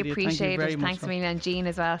 I Thank you, really Lydia. Thank you appreciate very it. much, Thanks, man. Amelia and Jean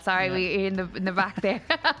as well. Sorry, we're in the back there.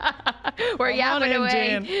 We're Come on yapping in,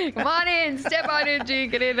 away. Jean. Come on in, step on in, Jean.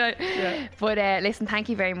 Get in. But listen, thank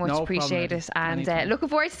you very much. No Appreciate problem, it, and anytime. looking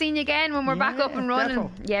forward to seeing you again when we're back up and running.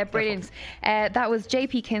 Defo. Yeah, brilliant. That was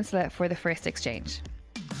JP Kinsella for the First Exchange.